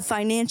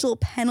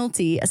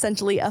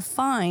 Essentially a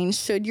fine,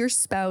 should your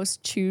spouse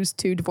choose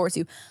to divorce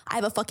you. I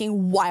have a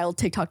fucking wild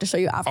TikTok to show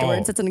you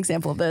afterwards. That's an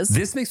example of this.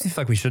 This makes me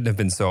feel like we shouldn't have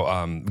been so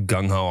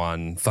gung-ho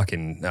on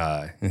fucking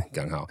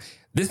gung-ho.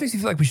 This makes me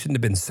feel like we shouldn't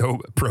have been so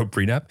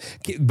pro-prenup,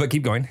 but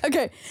keep going.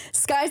 Okay,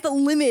 sky's the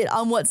limit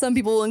on what some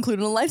people will include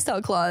in a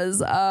lifestyle clause.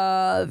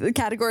 The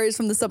categories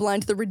from the sublime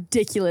to the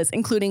ridiculous,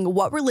 including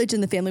what religion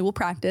the family will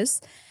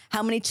practice,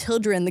 how many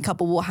children the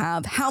couple will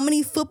have, how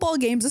many football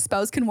games a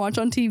spouse can watch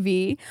on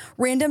TV,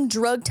 random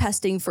drug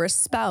testing for a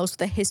spouse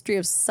with a history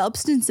of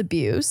substance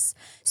abuse,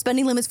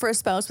 spending limits for a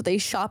spouse with a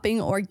shopping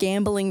or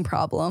gambling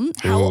problem,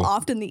 how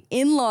often the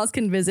in-laws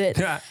can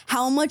visit,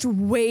 how much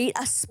weight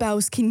a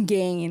spouse can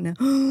gain.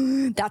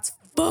 That's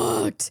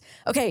fucked.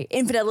 Okay,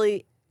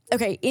 infidelity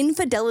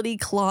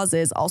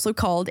clauses, also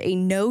called a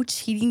no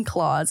cheating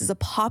clause, is a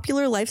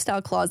popular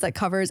lifestyle clause that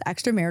covers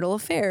extramarital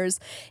affairs.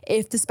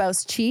 If the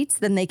spouse cheats,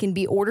 then they can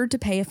be ordered to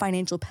pay a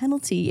financial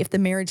penalty if the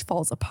marriage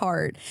falls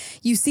apart.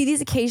 You see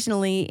these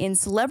occasionally in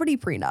celebrity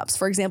prenups.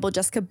 For example,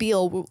 Jessica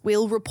Biel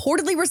will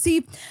reportedly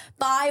receive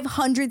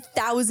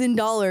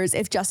 $500,000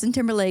 if Justin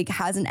Timberlake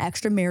has an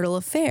extramarital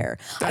affair.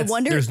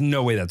 There's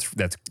no way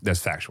that's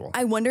factual.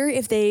 I wonder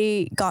if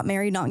they got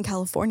married not in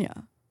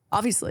California.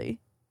 Obviously.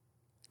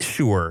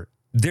 Sure.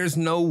 There's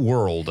no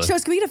world.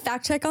 Shows, can we get a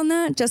fact check on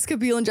that? Jessica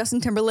Biel and Justin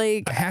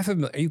Timberlake.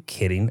 Are you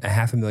kidding?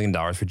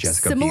 $500,000 for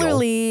Jessica Biel?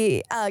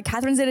 Similarly,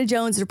 Catherine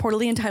Zeta-Jones is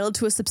reportedly entitled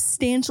to a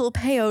substantial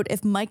payout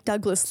if Mike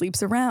Douglas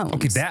sleeps around.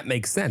 Okay, that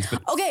makes sense.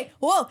 But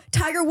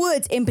Tiger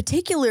Woods in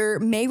particular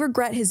may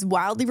regret his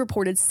wildly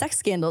reported sex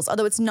scandals,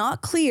 although it's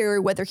not clear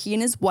whether he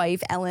and his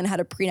wife, Ellen, had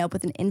a prenup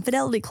with an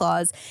infidelity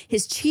clause.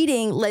 His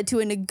cheating led to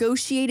a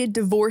negotiated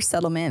divorce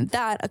settlement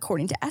that,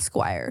 according to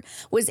Esquire,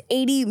 was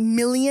 $80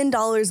 million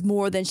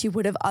more than she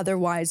would have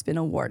otherwise been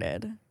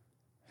awarded.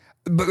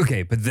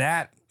 But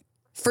that...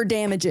 For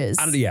damages.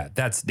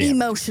 That's damage.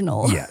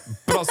 Emotional. Yeah,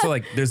 but also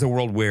there's a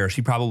world where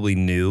she probably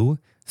knew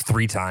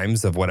 3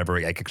 times of whatever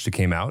actually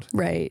came out.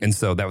 Right. And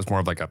so that was more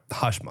of like a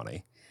hush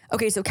money.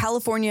 Okay, so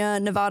California,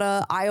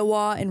 Nevada,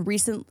 Iowa, and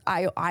recent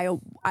Iowa.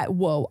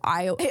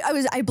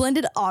 I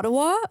blended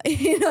Ottawa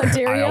in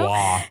Ontario.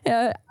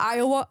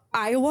 Iowa.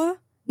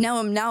 Now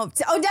I'm doing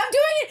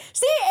it.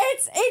 See,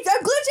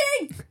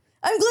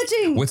 I'm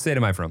glitching. What state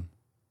am I from?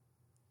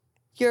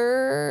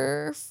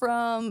 You're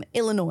from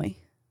Illinois.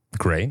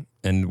 Great.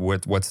 And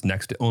what's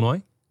next to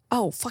Illinois?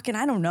 Oh, fucking,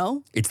 I don't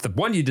know. It's the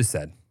one you just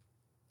said.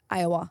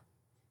 Iowa.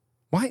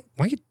 Why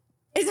you?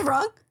 Is it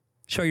wrong?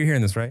 Sure, you're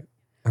hearing this, right?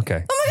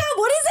 Okay. Oh my God,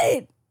 what is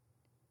it?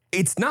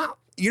 It's not.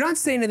 You're not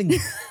saying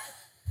anything.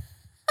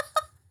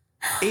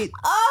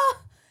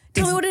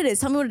 Tell me what it is.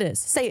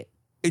 Say it.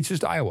 It's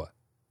just Iowa.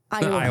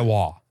 Iowa. Not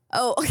Iowa.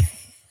 Oh, okay.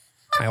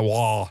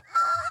 Iowa.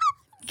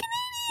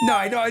 No,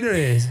 I know it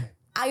is.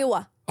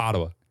 Iowa.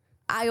 Ottawa.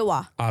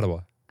 Iowa.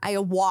 Ottawa.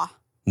 Iowa.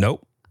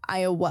 Nope.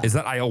 Iowa. Is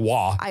that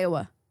Iowa?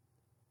 Iowa.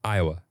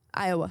 Iowa.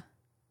 Iowa.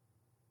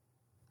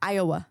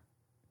 Iowa.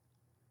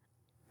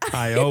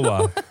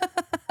 Iowa.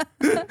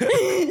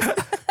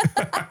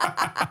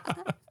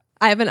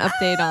 I have an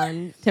update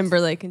on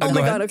Timberlake. And Oh my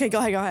ahead. God. Okay, go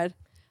ahead.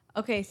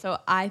 Okay, so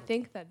I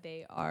think that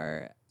they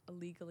are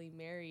legally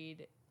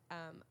married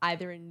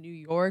either in New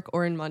York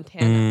or in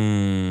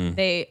Montana.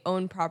 They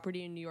own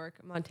property in New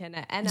York,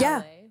 Montana, and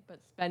LA, but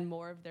spend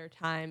more of their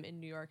time in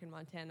New York and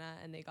Montana,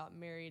 and they got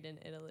married in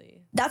Italy.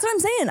 That's what I'm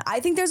saying.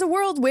 I think there's a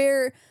world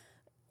where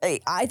The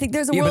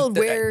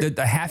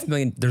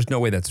 $500,000. There's no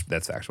way that's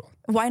factual.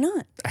 Why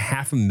not?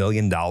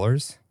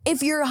 $500,000.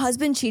 If your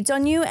husband cheats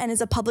on you and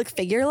is a public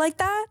figure like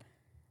that,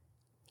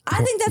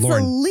 I think that's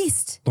Lauren, the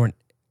least. Lauren,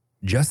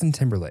 Justin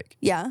Timberlake.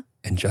 Yeah.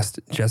 and just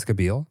Jessica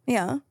Biel,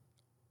 Yeah.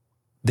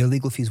 their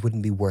legal fees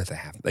wouldn't be worth a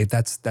half. Like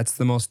that's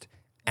the most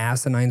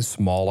asinine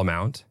small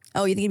amount.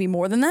 Oh, you think it'd be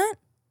more than that?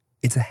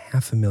 It's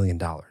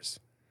 $500,000.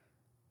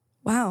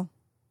 Wow.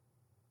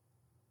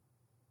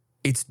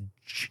 It's.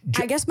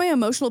 I guess my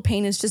emotional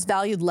pain is just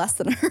valued less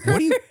than hers.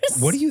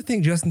 What do you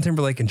think Justin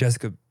Timberlake and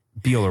Jessica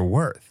Biel are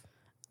worth?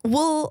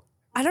 Well,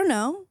 I don't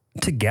know.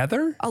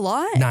 Together? A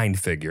lot. 9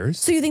 figures.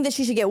 So you think that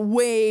she should get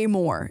way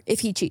more if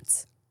he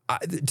cheats?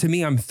 To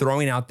me, I'm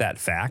throwing out that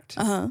fact.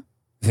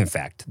 In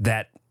fact,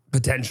 that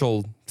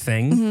potential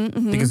thing,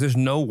 because there's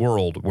no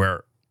world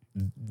where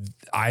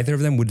either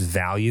of them would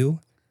value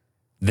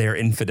their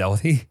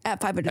infidelity At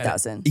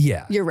 500,000.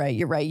 Yeah. You're right.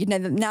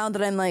 Now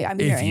that I'm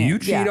if hearing you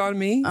it. cheat on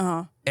me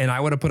and I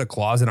would have put a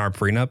clause in our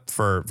prenup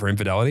for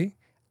infidelity,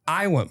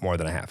 I want more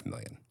than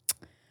 $500,000.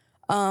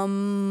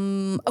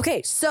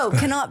 Okay, so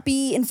cannot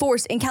be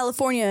enforced in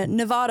California,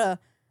 Nevada,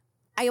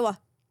 Iowa,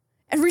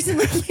 and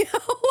recently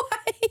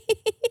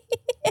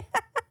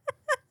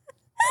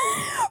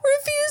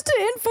refused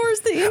to enforce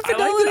the I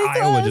infidelity like that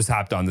clause. Iowa just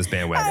hopped on this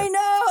bandwagon. I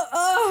know.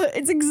 Oh,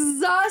 it's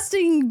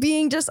exhausting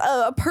being just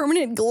a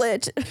permanent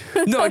glitch.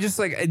 No, just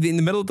like in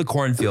the middle of the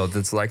cornfield,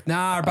 it's like,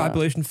 nah, our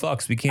population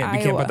fucks. We can't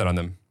put that on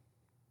them.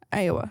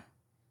 Iowa.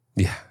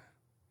 Yeah.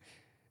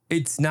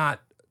 It's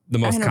not the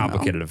most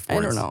complicated of words.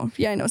 I don't know.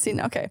 Yeah, I know. See,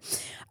 okay.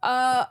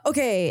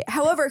 Okay.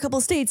 However, a couple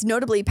of states,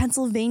 notably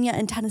Pennsylvania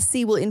and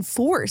Tennessee, will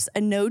enforce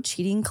a no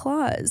cheating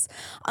clause.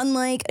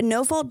 Unlike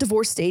no-fault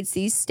divorce states,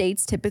 these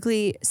states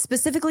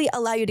specifically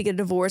allow you to get a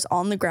divorce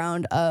on the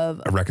ground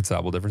of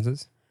Irreconcilable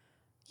differences?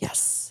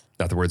 Yes.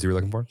 Not the words you were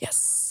looking for?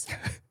 Yes.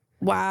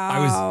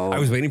 Wow. I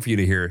was waiting for you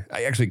to hear.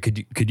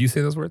 Could you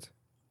say those words?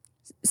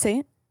 Say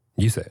it.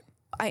 You say it.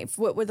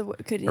 What were the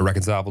could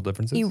Irreconcilable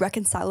differences?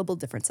 irreconcilable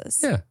differences?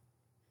 Yeah.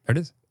 There it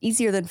is.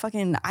 Easier than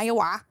fucking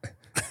Iowa.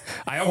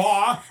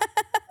 Iowa.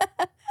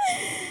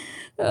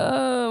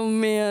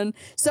 Oh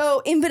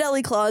So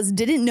infidelity clause,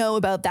 didn't know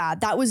about that.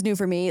 That was new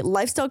for me.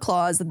 Lifestyle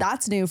clause,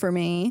 that's new for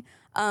me.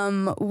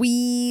 I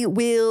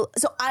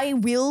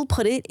will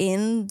put it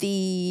in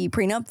the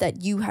prenup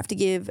that you have to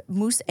give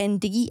Moose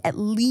and Diggy at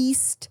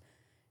least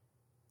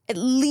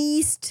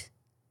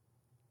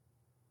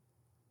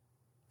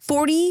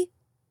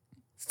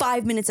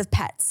 45 minutes of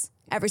pets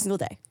every single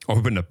day. Oh,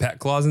 we're putting a pet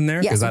clause in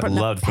there? Yes, Because I'm I'd putting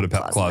a love to put a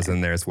pet pet clause clause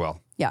in there as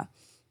well. Yeah.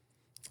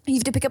 You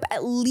have to pick up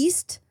at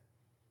least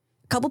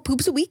a couple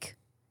poops a week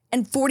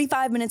and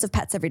 45 minutes of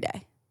pets every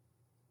day.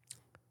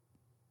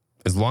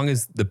 As long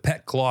as the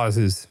pet clause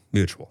is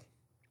mutual.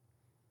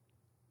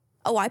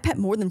 Oh, I pet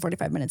more than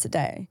 45 minutes a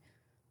day.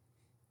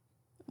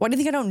 Why do you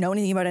think I don't know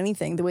anything about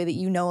anything the way that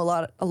you know a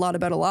lot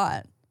about a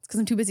lot? It's because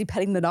I'm too busy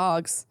petting the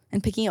dogs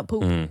and picking up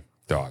poop.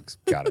 Dogs.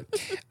 Got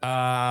it.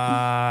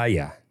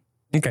 Yeah.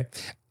 Okay.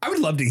 I would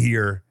love to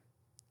hear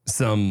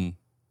some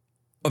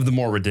of the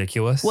more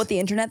ridiculous What the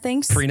internet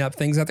thinks? prenup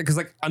things out there.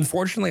 Because,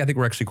 unfortunately, I think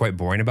we're actually quite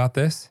boring about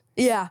this.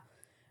 Yeah.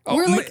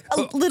 We're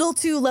a little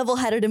too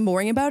level-headed and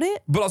boring about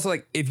it. But also,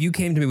 if you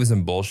came to me with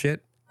some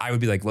bullshit, I would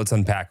be like, let's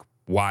unpack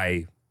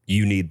why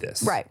you need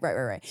this. Right,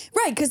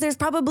 because there's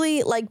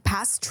probably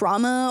past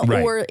trauma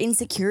or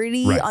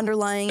insecurity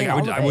underlying all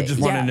of it. I would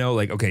just want to know,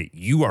 okay,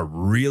 you are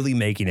really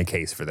making a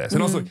case for this.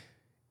 And also,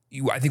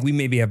 I think we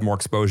maybe have more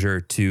exposure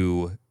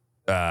to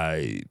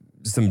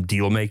some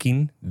deal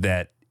making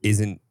that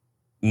isn't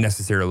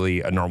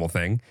necessarily a normal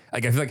thing. I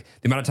feel like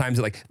the amount of times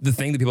that the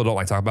thing that people don't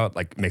like to talk about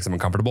makes them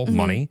uncomfortable,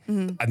 money.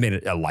 I've made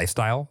it a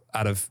lifestyle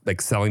out of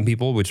selling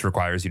people, which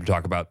requires you to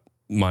talk about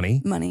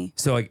money.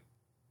 So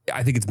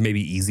I think it's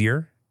maybe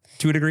easier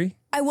to a degree.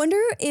 I wonder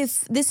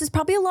if this is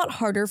probably a lot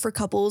harder for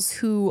couples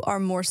who are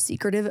more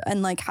secretive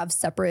and have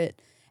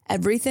separate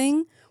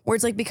everything. Where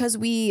it's because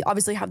we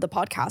obviously have the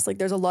podcast,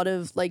 there's a lot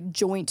of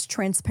joint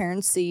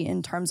transparency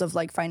in terms of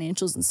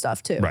financials and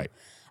stuff too. Right.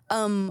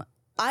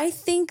 I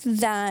think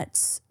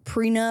that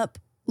prenup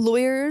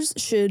lawyers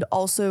should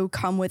also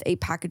come with a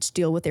package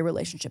deal with a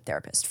relationship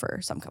therapist for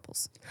some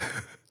couples.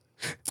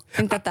 I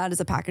think that is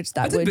a package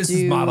that That's would a business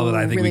do model that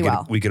I think really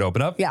we could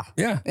open up. Yeah.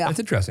 That's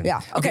interesting.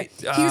 Yeah. Okay.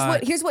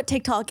 Here's what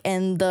TikTok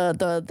and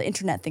the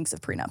internet thinks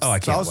of prenups. Oh, I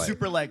can't So I was wait.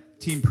 super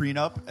team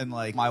prenup and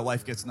my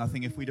wife gets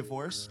nothing if we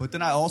divorce. But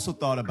then I also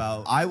thought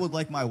about I would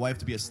like my wife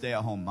to be a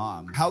stay-at-home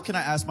mom. How can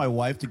I ask my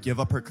wife to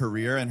give up her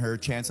career and her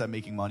chance at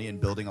making money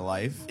and building a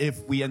life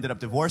if we ended up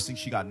divorcing?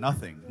 She got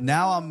nothing.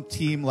 Now I'm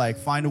team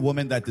find a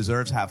woman that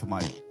deserves half of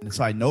my. And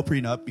so I know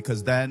prenup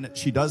because then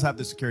she does have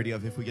the security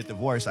of if we get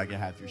divorced, I get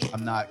half your shit.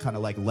 I'm not kind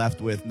of left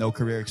with no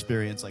career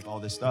experience, all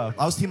this stuff.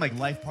 I was team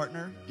life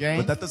partner,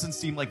 but that doesn't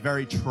seem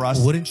very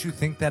trust. Wouldn't you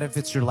think that if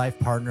it's your life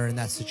partner in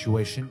that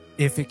situation,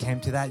 if it came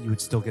to that, you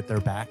would still get their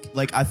back.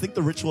 Like, I think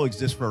the ritual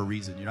exists for a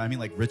reason. You know what I mean?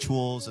 Like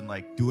rituals and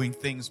like doing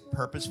things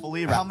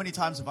purposefully. How many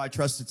times have I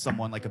trusted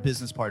someone like a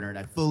business partner and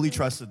I fully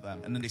trusted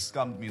them and then they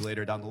scummed me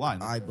later down the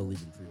line? I believe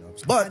in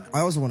prenups. But I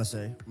also want to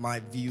say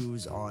my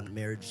views on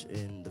marriage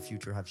in the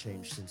future have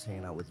changed since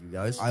hanging out with you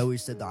guys. I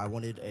always said that I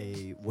wanted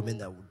a woman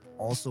that would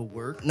also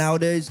work.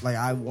 Nowadays, like,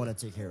 I want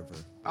to take care of her.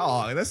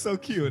 Oh, that's so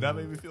cute. That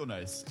made me feel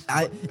nice.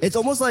 It's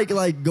almost like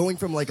going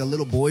from like a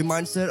little boy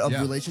mindset of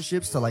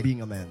relationships to like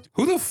being a man.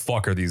 Who the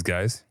fuck are these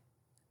guys?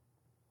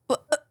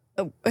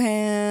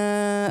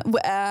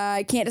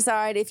 I can't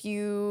decide if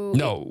you...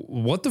 No,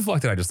 what the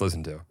fuck did I just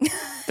listen to?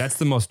 That's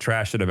the most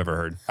trash shit I've ever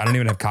heard. I don't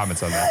even have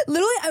comments on that.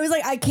 Literally, I was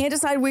like, I can't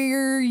decide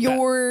where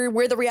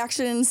the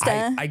reaction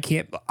stand. I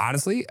can't,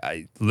 honestly,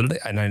 I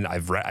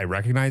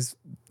recognize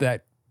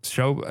that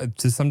show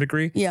to some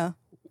degree. Yeah.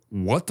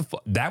 What the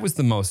fuck? That was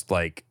the most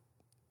I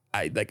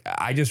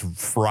just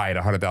fried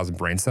 100,000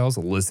 brain cells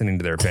listening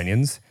to their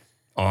opinions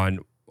on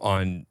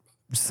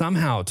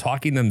somehow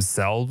talking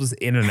themselves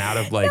in and out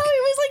of like. No, it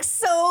was like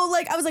so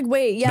like I was like,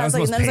 wait, yeah. That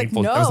was the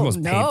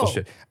most painful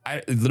shit. I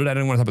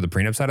didn't want to talk about the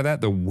prenup side of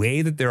that. The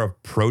way that they're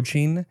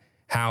approaching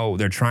how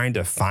they're trying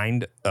to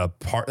find a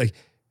part, like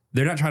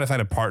they're not trying to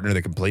find a partner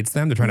that completes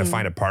them. They're trying to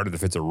find a partner that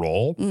fits a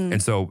role.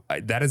 And so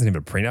that isn't even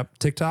a prenup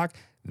TikTok.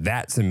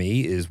 That to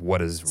me is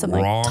what is some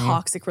wrong. Like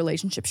toxic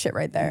relationship shit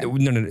right there.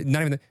 No,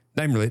 not even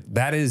really.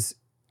 That is,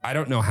 I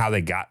don't know how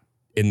they got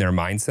in their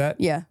mindset.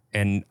 Yeah.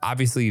 And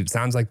obviously it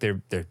sounds like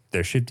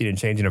they're shifting and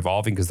changing,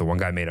 evolving because the one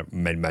guy made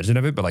mention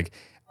of it. But like,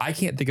 I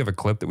can't think of a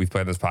clip that we've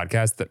played on this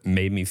podcast that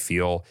made me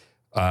feel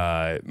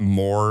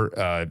more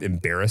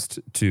embarrassed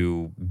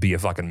to be a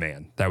fucking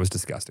man. That was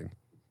disgusting.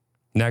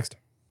 Next.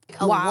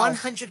 A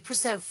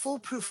 100%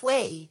 foolproof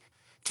way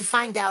to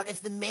find out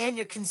if the man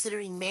you're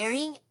considering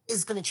marrying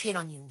is going to cheat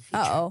on you in the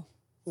future. Uh-oh.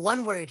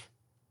 One word,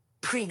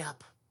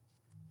 prenup.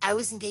 I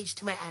was engaged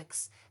to my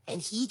ex,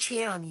 and he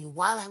cheated on me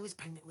while I was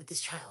pregnant with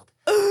this child.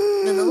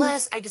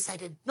 Nonetheless, I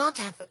decided not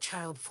to have a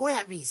child for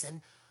that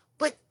reason,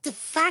 but the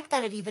fact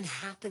that it even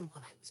happened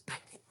while I was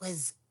pregnant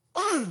was,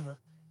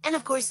 and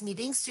of course, me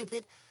being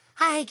stupid,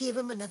 I gave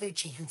him another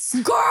chance.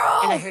 Girl!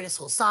 And I heard his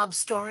whole sob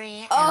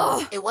story,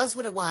 and it was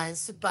what it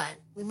was, but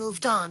we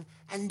moved on.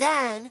 And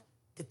then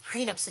the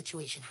prenup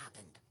situation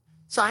happened.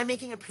 So I'm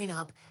making a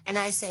prenup, and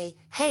I say,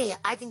 hey,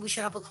 I think we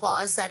should have a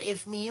clause that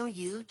if me or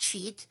you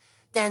cheat,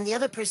 then the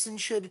other person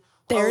should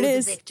owe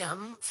the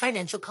victim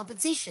financial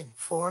compensation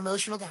for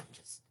emotional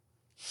damages.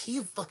 He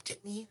looked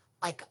at me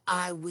like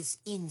I was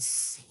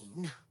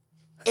insane.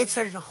 It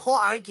started a whole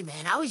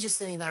argument. I was just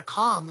sitting there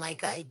calm,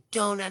 like I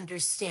don't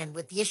understand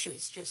what the issue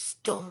is.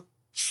 Just don't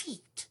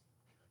cheat.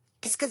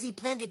 It's because he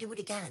planned to do it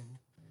again.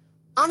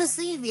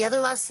 Honestly, the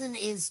other lesson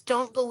is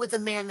don't go with a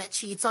man that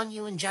cheats on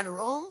you in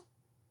general.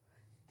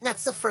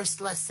 That's the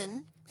first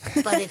lesson.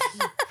 But if he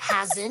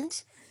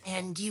hasn't,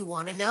 and you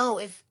want to know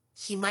if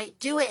he might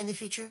do it in the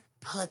future,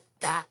 put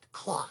that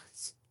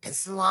clause.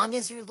 As long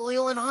as you're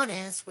loyal and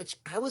honest, which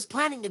I was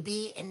planning to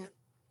be in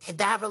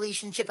that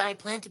relationship, and I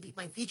plan to be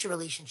my future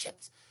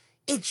relationships,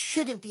 it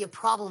shouldn't be a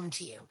problem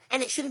to you.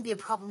 And it shouldn't be a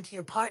problem to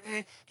your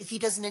partner if he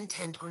doesn't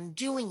intend on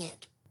doing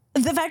it.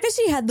 The fact that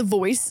she had the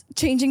voice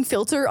changing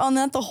filter on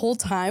that the whole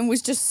time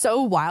was just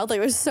so wild. Like,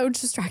 it was so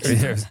distracting.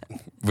 It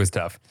was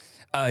tough.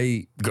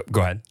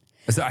 Go ahead.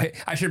 So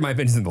I shared my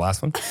opinions in the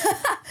last one.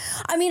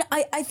 I mean,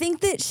 I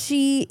think that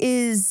she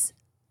is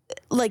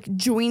like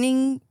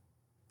joining,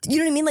 you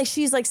know what I mean? Like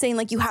she's like saying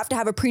like you have to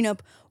have a prenup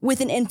with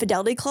an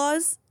infidelity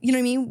clause. You know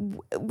what I mean?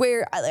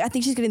 Where I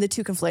think she's getting the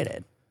two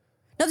conflated.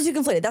 Not the two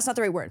conflated. That's not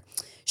the right word.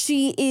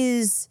 She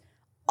is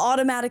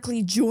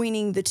automatically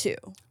joining the two.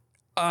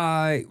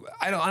 I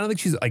don't think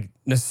she's like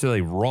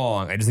necessarily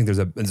wrong. I just think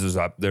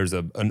there's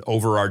an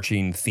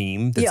overarching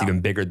theme that's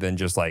even bigger than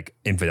just like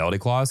infidelity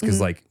clause.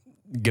 Because like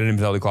get an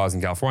infidelity clause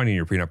in California,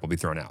 your prenup will be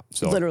thrown out.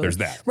 So there's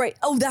that. Right.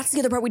 Oh, that's the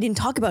other part we didn't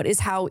talk about is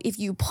how if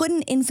you put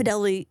an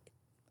infidelity,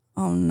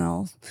 oh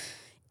no,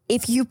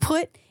 if you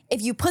put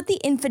the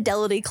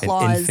infidelity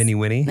clause, if you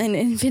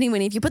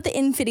put the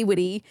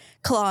infiniwitty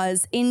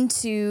clause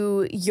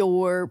into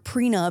your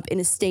prenup in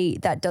a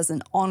state that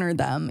doesn't honor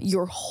them,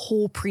 your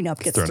whole prenup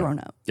gets thrown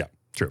out. Yeah,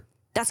 true.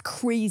 That's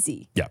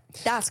crazy. Yeah.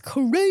 That's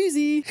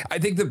crazy. I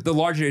think the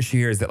larger issue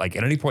here is that like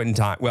at any point in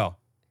time, well,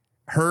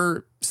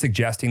 her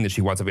suggesting that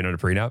she wants something on a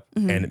prenup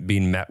and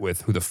being met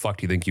with who the fuck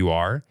do you think you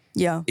are?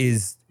 Yeah.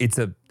 It's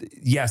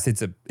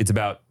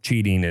about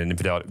cheating and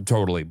infidelity,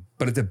 totally,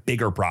 but it's a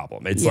bigger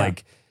problem. It's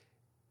like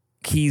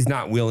he's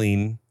not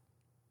willing,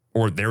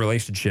 or their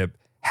relationship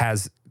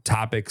has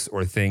topics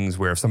or things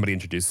where if somebody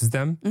introduces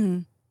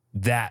them,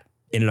 that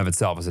in and of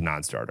itself is a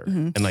non-starter.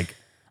 And like,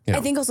 you know.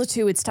 I think also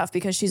too, it's tough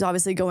because she's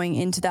obviously going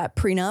into that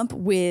prenup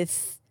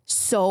with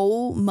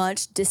so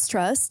much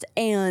distrust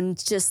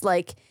and just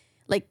like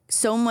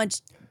so much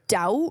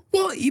doubt.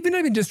 Well, even not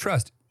even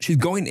distrust. She's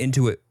going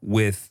into it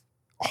with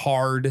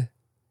hard,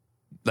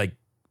 like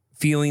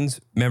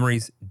feelings,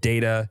 memories,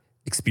 data,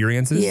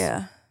 experiences.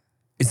 Yeah.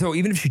 And so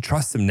even if she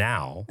trusts him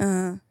now,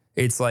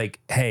 it's like,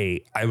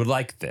 hey, I would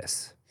like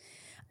this.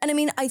 And I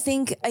mean, I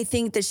think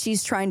that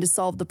she's trying to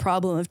solve the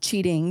problem of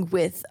cheating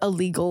with a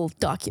legal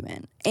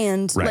document.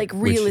 And like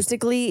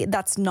realistically,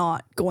 that's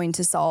not going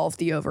to solve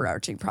the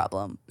overarching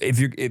problem. If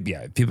people are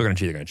going to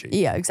cheat, they're going to cheat.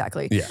 Yeah,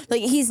 exactly. Yeah.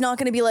 Like he's not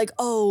going to be like,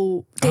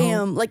 oh,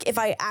 damn, like if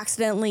I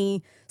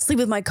accidentally sleep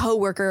with my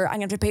coworker, I'm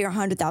going to have to pay her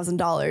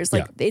 $100,000.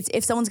 Like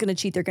if someone's going to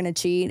cheat, they're going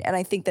to cheat. And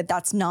I think that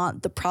that's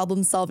not the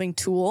problem solving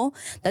tool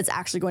that's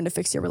actually going to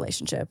fix your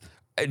relationship.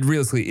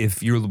 Realistically,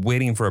 if you're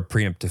waiting for a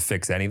prenup to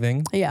fix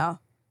anything. Yeah.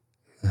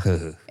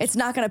 It's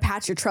not going to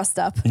patch your trust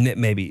up.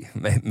 Maybe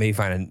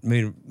find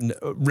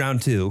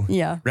round 2.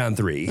 Yeah. Round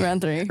 3.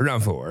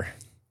 Round 4.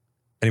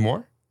 Any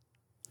more?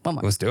 One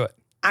more. Let's do it.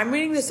 I'm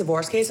reading this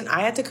divorce case and I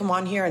had to come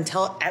on here and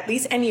tell at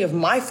least any of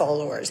my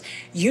followers,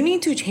 you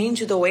need to change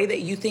the way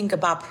that you think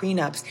about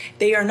prenups.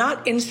 They are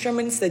not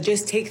instruments that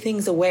just take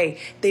things away.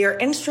 They are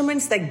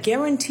instruments that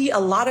guarantee a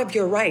lot of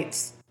your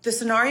rights. The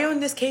scenario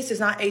in this case is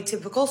not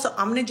atypical, so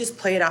I'm going to just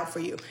play it out for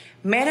you.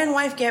 Man and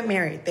wife get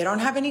married. They don't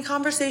have any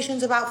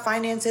conversations about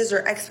finances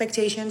or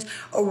expectations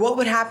or what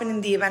would happen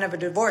in the event of a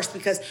divorce,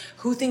 because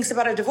who thinks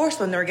about a divorce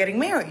when they're getting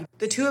married?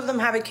 The two of them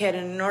have a kid,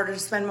 and in order to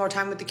spend more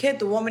time with the kid,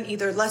 the woman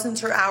either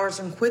lessens her hours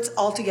and quits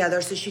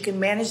altogether so she can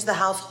manage the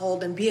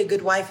household and be a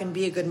good wife and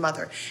be a good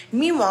mother.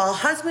 Meanwhile,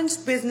 husband's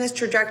business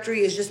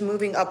trajectory is just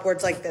moving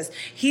upwards like this.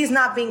 He's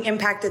not being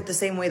impacted the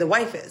same way the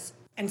wife is.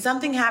 And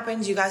something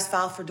happens, you guys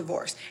file for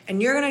divorce,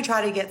 and you're going to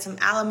try to get some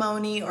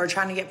alimony or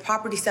trying to get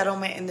property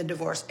settlement in the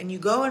divorce. And you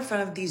go in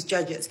front of these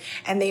judges,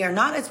 and they are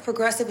not as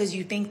progressive as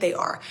you think they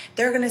are.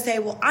 They're going to say,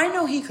 well, I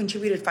know he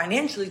contributed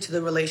financially to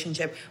the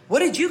relationship. What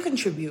did you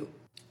contribute?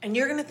 And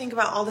you're going to think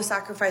about all the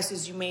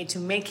sacrifices you made to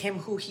make him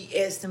who he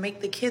is, to make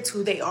the kids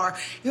who they are.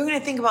 You're going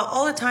to think about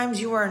all the times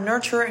you were a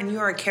nurturer and you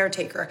were a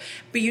caretaker.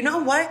 But you know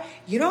what?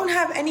 You don't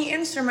have any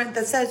instrument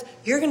that says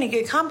you're going to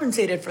get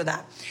compensated for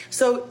that.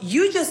 So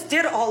you just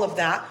did all of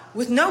that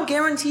with no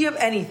guarantee of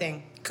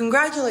anything.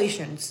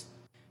 Congratulations.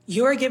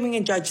 You are giving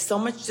a judge so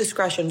much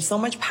discretion, so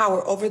much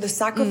power over the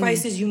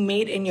sacrifices you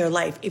made in your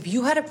life. If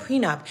you had a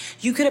prenup,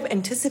 you could have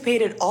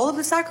anticipated all of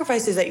the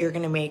sacrifices that you're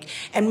going to make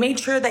and made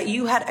sure that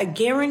you had a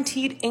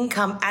guaranteed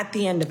income at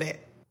the end of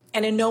it.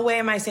 And in no way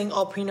am I saying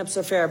all prenups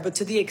are fair, but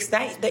to the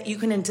extent that you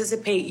can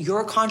anticipate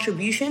your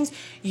contributions,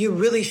 you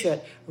really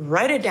should.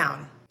 Write it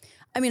down.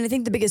 I mean, I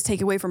think the biggest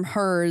takeaway from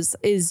hers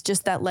is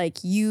just that, like,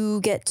 you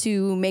get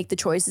to make the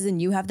choices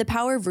and you have the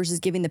power versus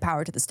giving the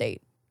power to the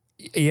state.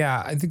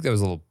 Yeah, I think that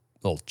was a little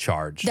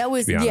charge. I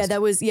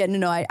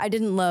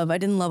didn't love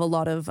a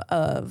lot of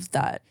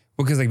that.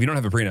 Well, because like if you don't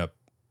have a prenup,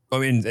 I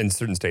mean, in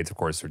certain states, of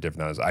course, are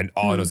different.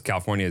 All I know is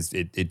California is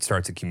it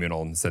starts at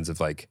communal in the sense of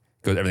like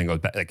everything goes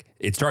back. Like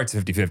it starts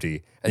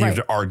 50-50, and you have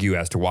to argue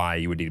as to why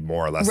you would need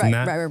more or less than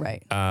that.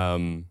 Right.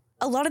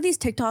 A lot of these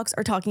TikToks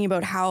are talking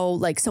about how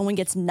like someone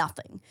gets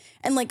nothing,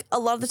 and like a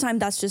lot of the time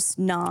that's just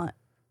not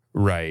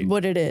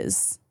what it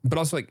is. But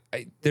also like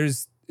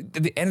there's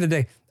at the end of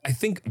the day, I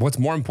think what's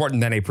more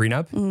important than a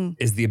prenup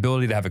is the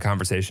ability to have a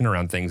conversation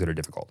around things that are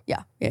difficult.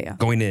 Yeah.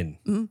 Going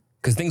in.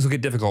 Because things will get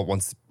difficult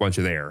once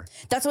you're there.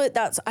 That's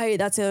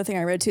the other thing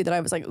I read too that I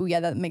was like, oh yeah,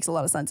 that makes a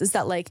lot of sense. Is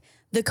that like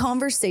the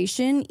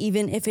conversation,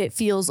 even if it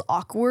feels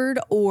awkward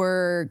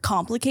or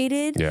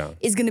complicated,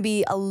 is going to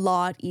be a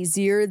lot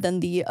easier than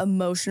the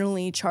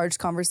emotionally charged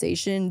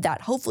conversation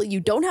that hopefully you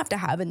don't have to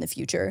have in the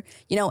future.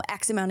 You know,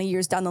 X amount of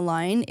years down the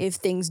line if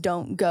things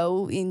don't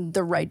go in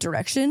the right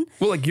direction.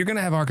 Well, like you're going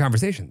to have hard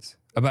conversations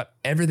about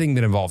everything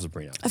that involves a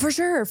prenup. For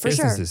sure.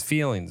 Businesses,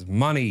 feelings,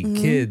 money,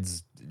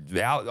 kids.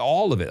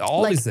 All of it,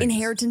 all like these things.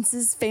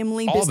 Inheritances,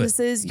 family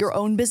businesses, your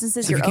own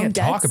businesses, so your if own you can't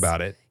debts. talk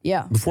about it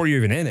before you're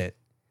even in it,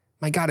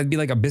 my God, it'd be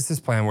like a business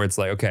plan where it's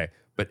like, okay,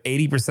 but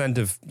 80%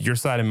 of your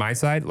side and my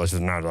side, let's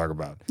just not talk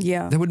about.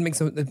 Yeah. That wouldn't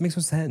that makes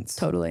no sense.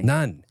 Totally.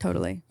 None.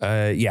 Totally.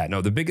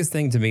 The biggest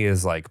thing to me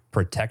is like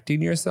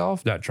protecting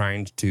yourself, not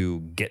trying to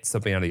get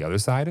something on the other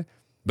side.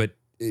 But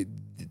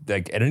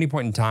like at any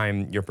point in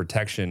time, your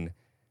protection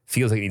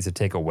feels like it needs to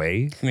take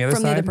away from the other side.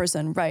 From the other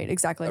person, right,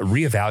 exactly.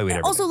 Reevaluate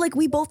everything. Also, like,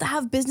 we both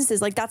have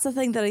businesses. Like, that's the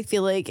thing that I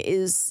feel like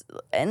is,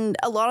 and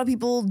a lot of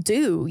people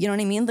do, you know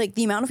what I mean? Like,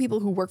 the amount of people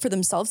who work for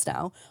themselves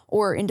now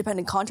or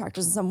independent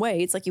contractors in some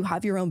way, it's like you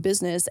have your own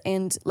business.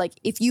 And, like,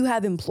 if you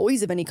have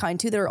employees of any kind,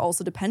 too, that are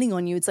also depending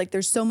on you, it's like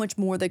there's so much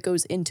more that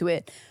goes into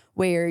it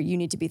where you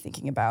need to be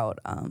thinking about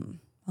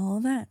all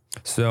of that.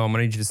 So I'm going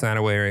to need you to sign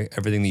away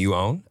everything that you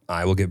own.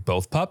 I will get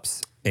both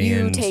pups. And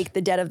you take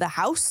the debt of the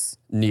house?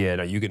 Yeah,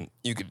 no, you can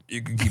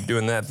keep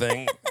doing that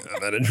thing.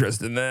 I'm not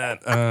interested in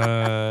that.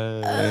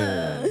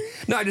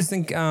 No, I just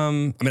think,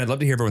 I'd love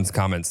to hear everyone's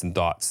comments and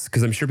thoughts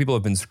because I'm sure people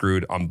have been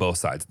screwed on both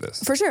sides of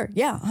this. For sure.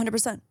 Yeah,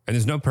 100%. And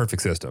there's no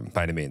perfect system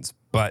by any means,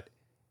 but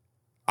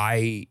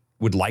I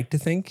would like to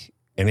think,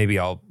 and maybe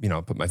I'll,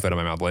 put my foot in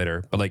my mouth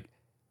later, but like,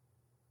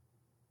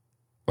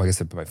 well, I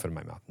guess I put my foot in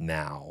my mouth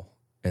now.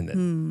 And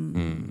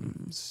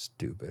then,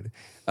 stupid.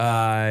 What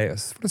a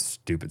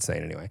stupid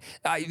saying anyway.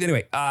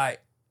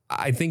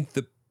 I think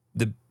the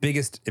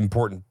biggest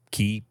important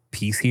key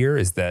piece here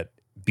is that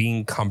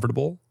being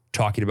comfortable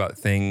talking about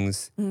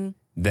things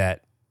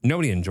that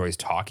nobody enjoys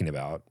talking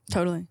about.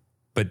 Totally.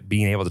 but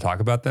being able to talk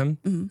about them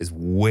is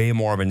way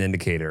more of an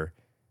indicator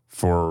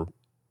for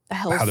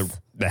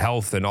the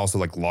health and also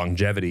like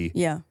longevity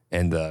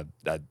and the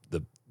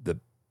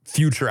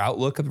future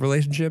outlook of the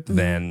relationship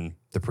than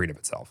the prenup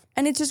itself.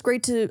 And it's just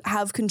great to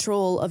have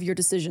control of your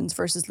decisions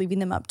versus leaving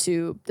them up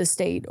to the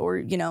state or,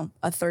 you know,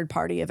 a third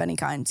party of any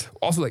kind.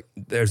 Also, like,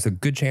 there's a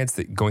good chance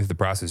that going through the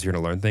process, you're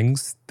going to learn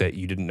things that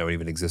you didn't know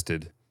even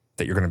existed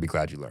that you're going to be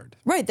glad you learned.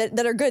 Right,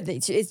 that are good.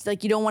 It's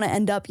like you don't want to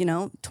end up,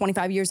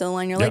 25 years down the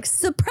line, you're like,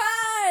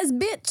 surprise,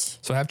 bitch.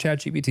 So have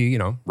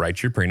ChatGPT,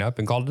 write your prenup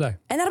and call it a day.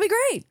 And that'll be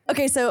great.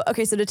 Okay, so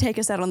to take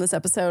us out on this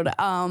episode,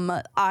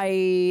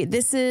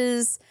 this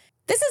is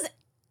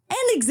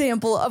an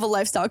example of a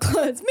lifestyle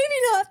clause. Maybe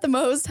not the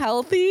most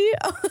healthy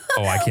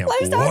I can't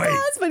lifestyle wait.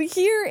 clause, but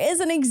here is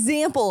an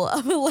example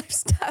of a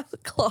lifestyle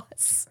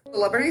clause.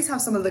 Celebrities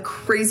have some of the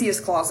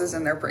craziest clauses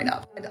in their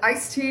prenup. And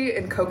Ice-T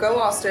and Coco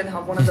Austin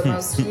have one of the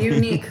most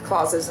unique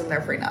clauses in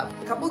their prenup.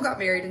 The couple got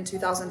married in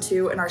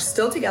 2002 and are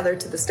still together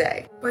to this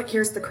day. But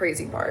here's the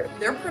crazy part.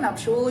 Their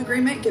prenuptial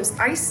agreement gives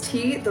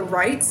Ice-T the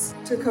rights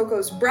to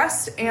Coco's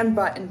breast and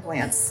butt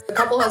implants. The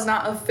couple has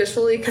not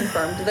officially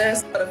confirmed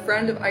this, but a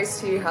friend of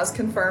Ice-T has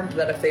confirmed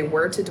that if they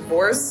were to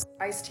divorce,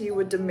 Ice-T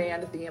would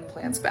demand the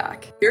implants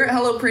back. Here at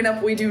Hello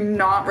Prenup, we do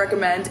not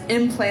recommend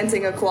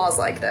implanting a clause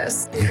like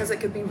this because it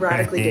could be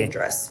radically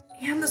dangerous.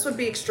 And this would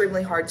be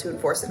extremely hard to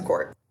enforce in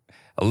court.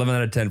 11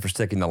 out of 10 for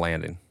sticking the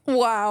landing.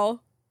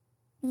 Wow.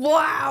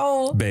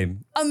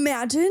 Babe.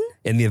 Imagine.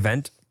 In the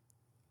event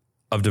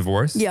of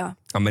divorce, Yeah.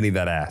 I'm going to need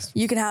that ass.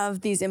 You can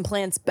have these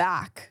implants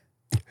back.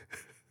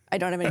 I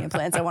don't have any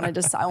implants. I want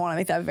to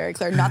make that very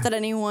clear. Not that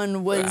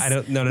anyone was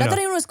that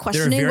anyone was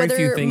questioning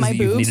whether my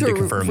boobs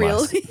were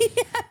real.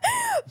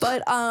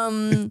 But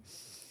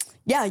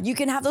yeah, you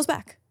can have those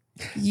back.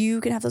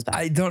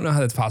 I don't know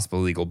how that's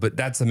possible legal, but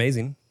that's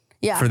amazing.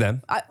 Yeah. For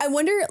them. I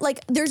wonder,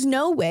 like, there's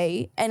no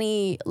way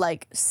any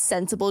like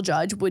sensible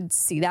judge would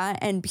see that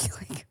and be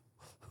like,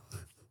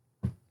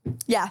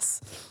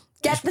 yes,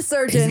 get the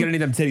surgeon. He's gonna need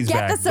them titties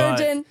back. Get the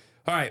surgeon.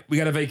 All right, we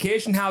got a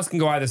vacation house can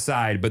go either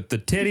side, but the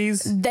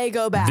titties, they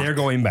go back. They're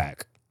going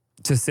back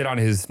to sit on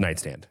his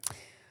nightstand.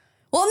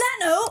 Well, on that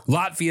note,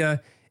 Latvia,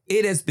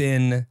 it has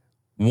been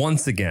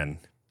once again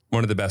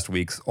one of the best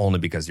weeks only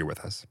because you're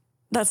with us.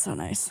 That's so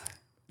nice.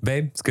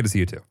 Babe, it's good to see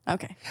you too.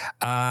 Okay.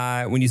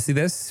 When you see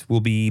this, we'll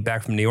be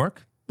back from New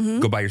York.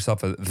 Go buy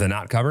yourself a The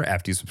Knot cover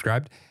after you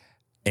subscribed.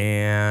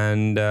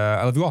 And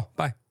I love you all.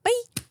 Bye. Bye.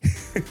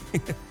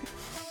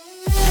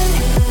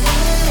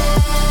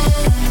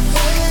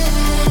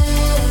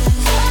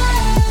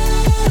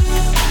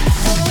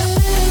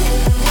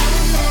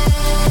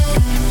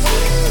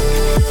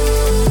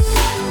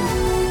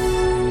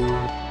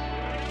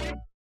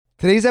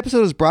 Today's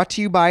episode is brought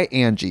to you by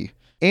Angie.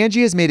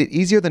 Angie has made it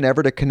easier than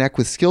ever to connect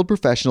with skilled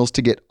professionals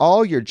to get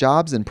all your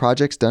jobs and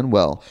projects done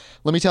well.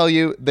 Let me tell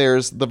you,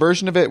 there's the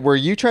version of it where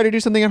you try to do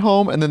something at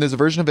home, and then there's a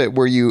version of it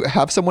where you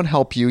have someone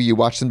help you, you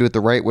watch them do it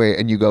the right way,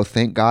 and you go,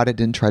 thank God I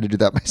didn't try to do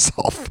that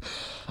myself.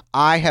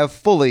 I have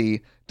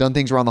fully done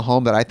things around the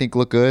home that I think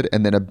look good,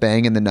 and then a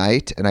bang in the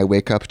night, and I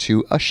wake up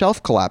to a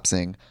shelf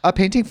collapsing, a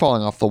painting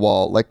falling off the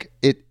wall.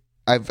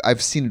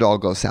 I've seen it all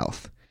go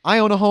south. I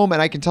own a home,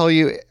 and I can tell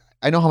you,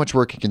 I know how much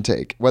work it can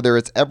take. Whether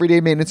it's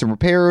everyday maintenance and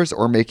repairs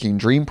or making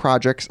dream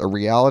projects a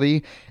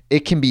reality,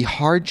 it can be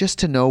hard just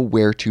to know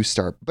where to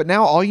start. But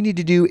now all you need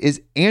to do is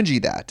Angie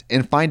that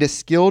and find a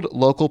skilled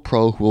local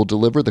pro who will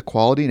deliver the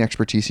quality and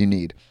expertise you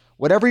need.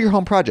 Whatever your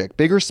home project,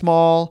 big or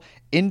small,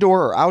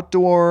 indoor or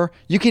outdoor,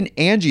 you can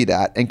Angie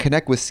that and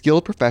connect with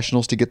skilled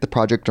professionals to get the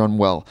project done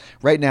well.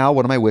 Right now,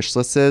 one of my wish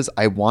lists is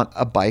I want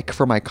a bike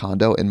for my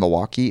condo in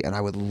Milwaukee, and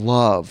I would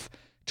love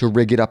to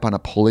rig it up on a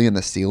pulley in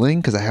the ceiling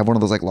because I have one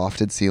of those like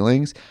lofted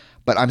ceilings,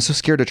 but I'm so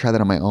scared to try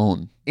that on my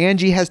own.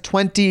 Angie has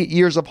 20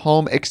 years of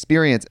home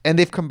experience, and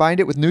they've combined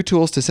it with new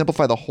tools to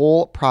simplify the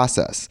whole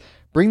process.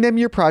 Bring them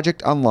your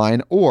project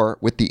online or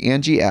with the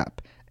Angie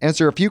app.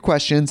 Answer a few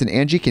questions and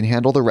Angie can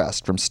handle the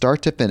rest from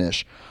start to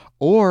finish,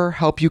 or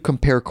help you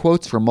compare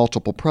quotes from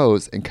multiple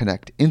pros and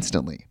connect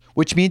instantly,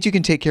 which means you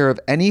can take care of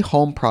any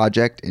home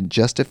project in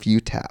just a few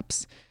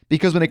taps.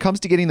 Because when it comes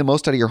to getting the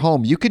most out of your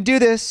home, you can do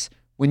this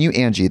when you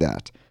Angie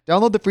that.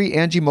 Download the free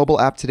Angie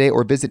mobile app today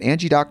or visit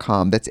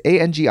Angie.com. That's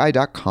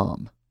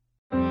ANGI.com.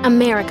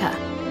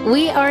 America.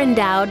 We are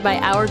endowed by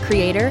our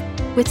Creator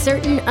with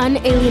certain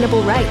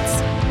unalienable rights: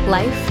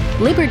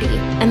 life, liberty,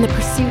 and the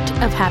pursuit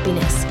of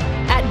happiness.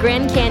 At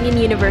Grand Canyon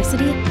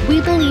University,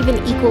 we believe in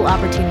equal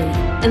opportunity,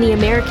 and the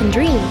American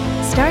dream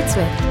starts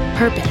with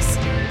purpose.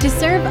 To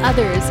serve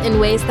others in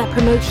ways that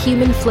promote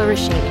human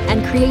flourishing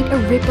and create a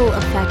ripple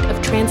effect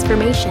of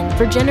transformation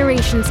for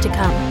generations to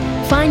come.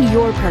 Find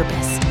your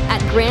purpose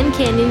at Grand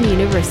Canyon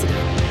University.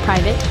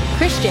 Private,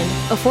 Christian,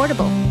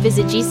 affordable.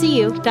 Visit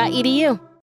gcu.edu.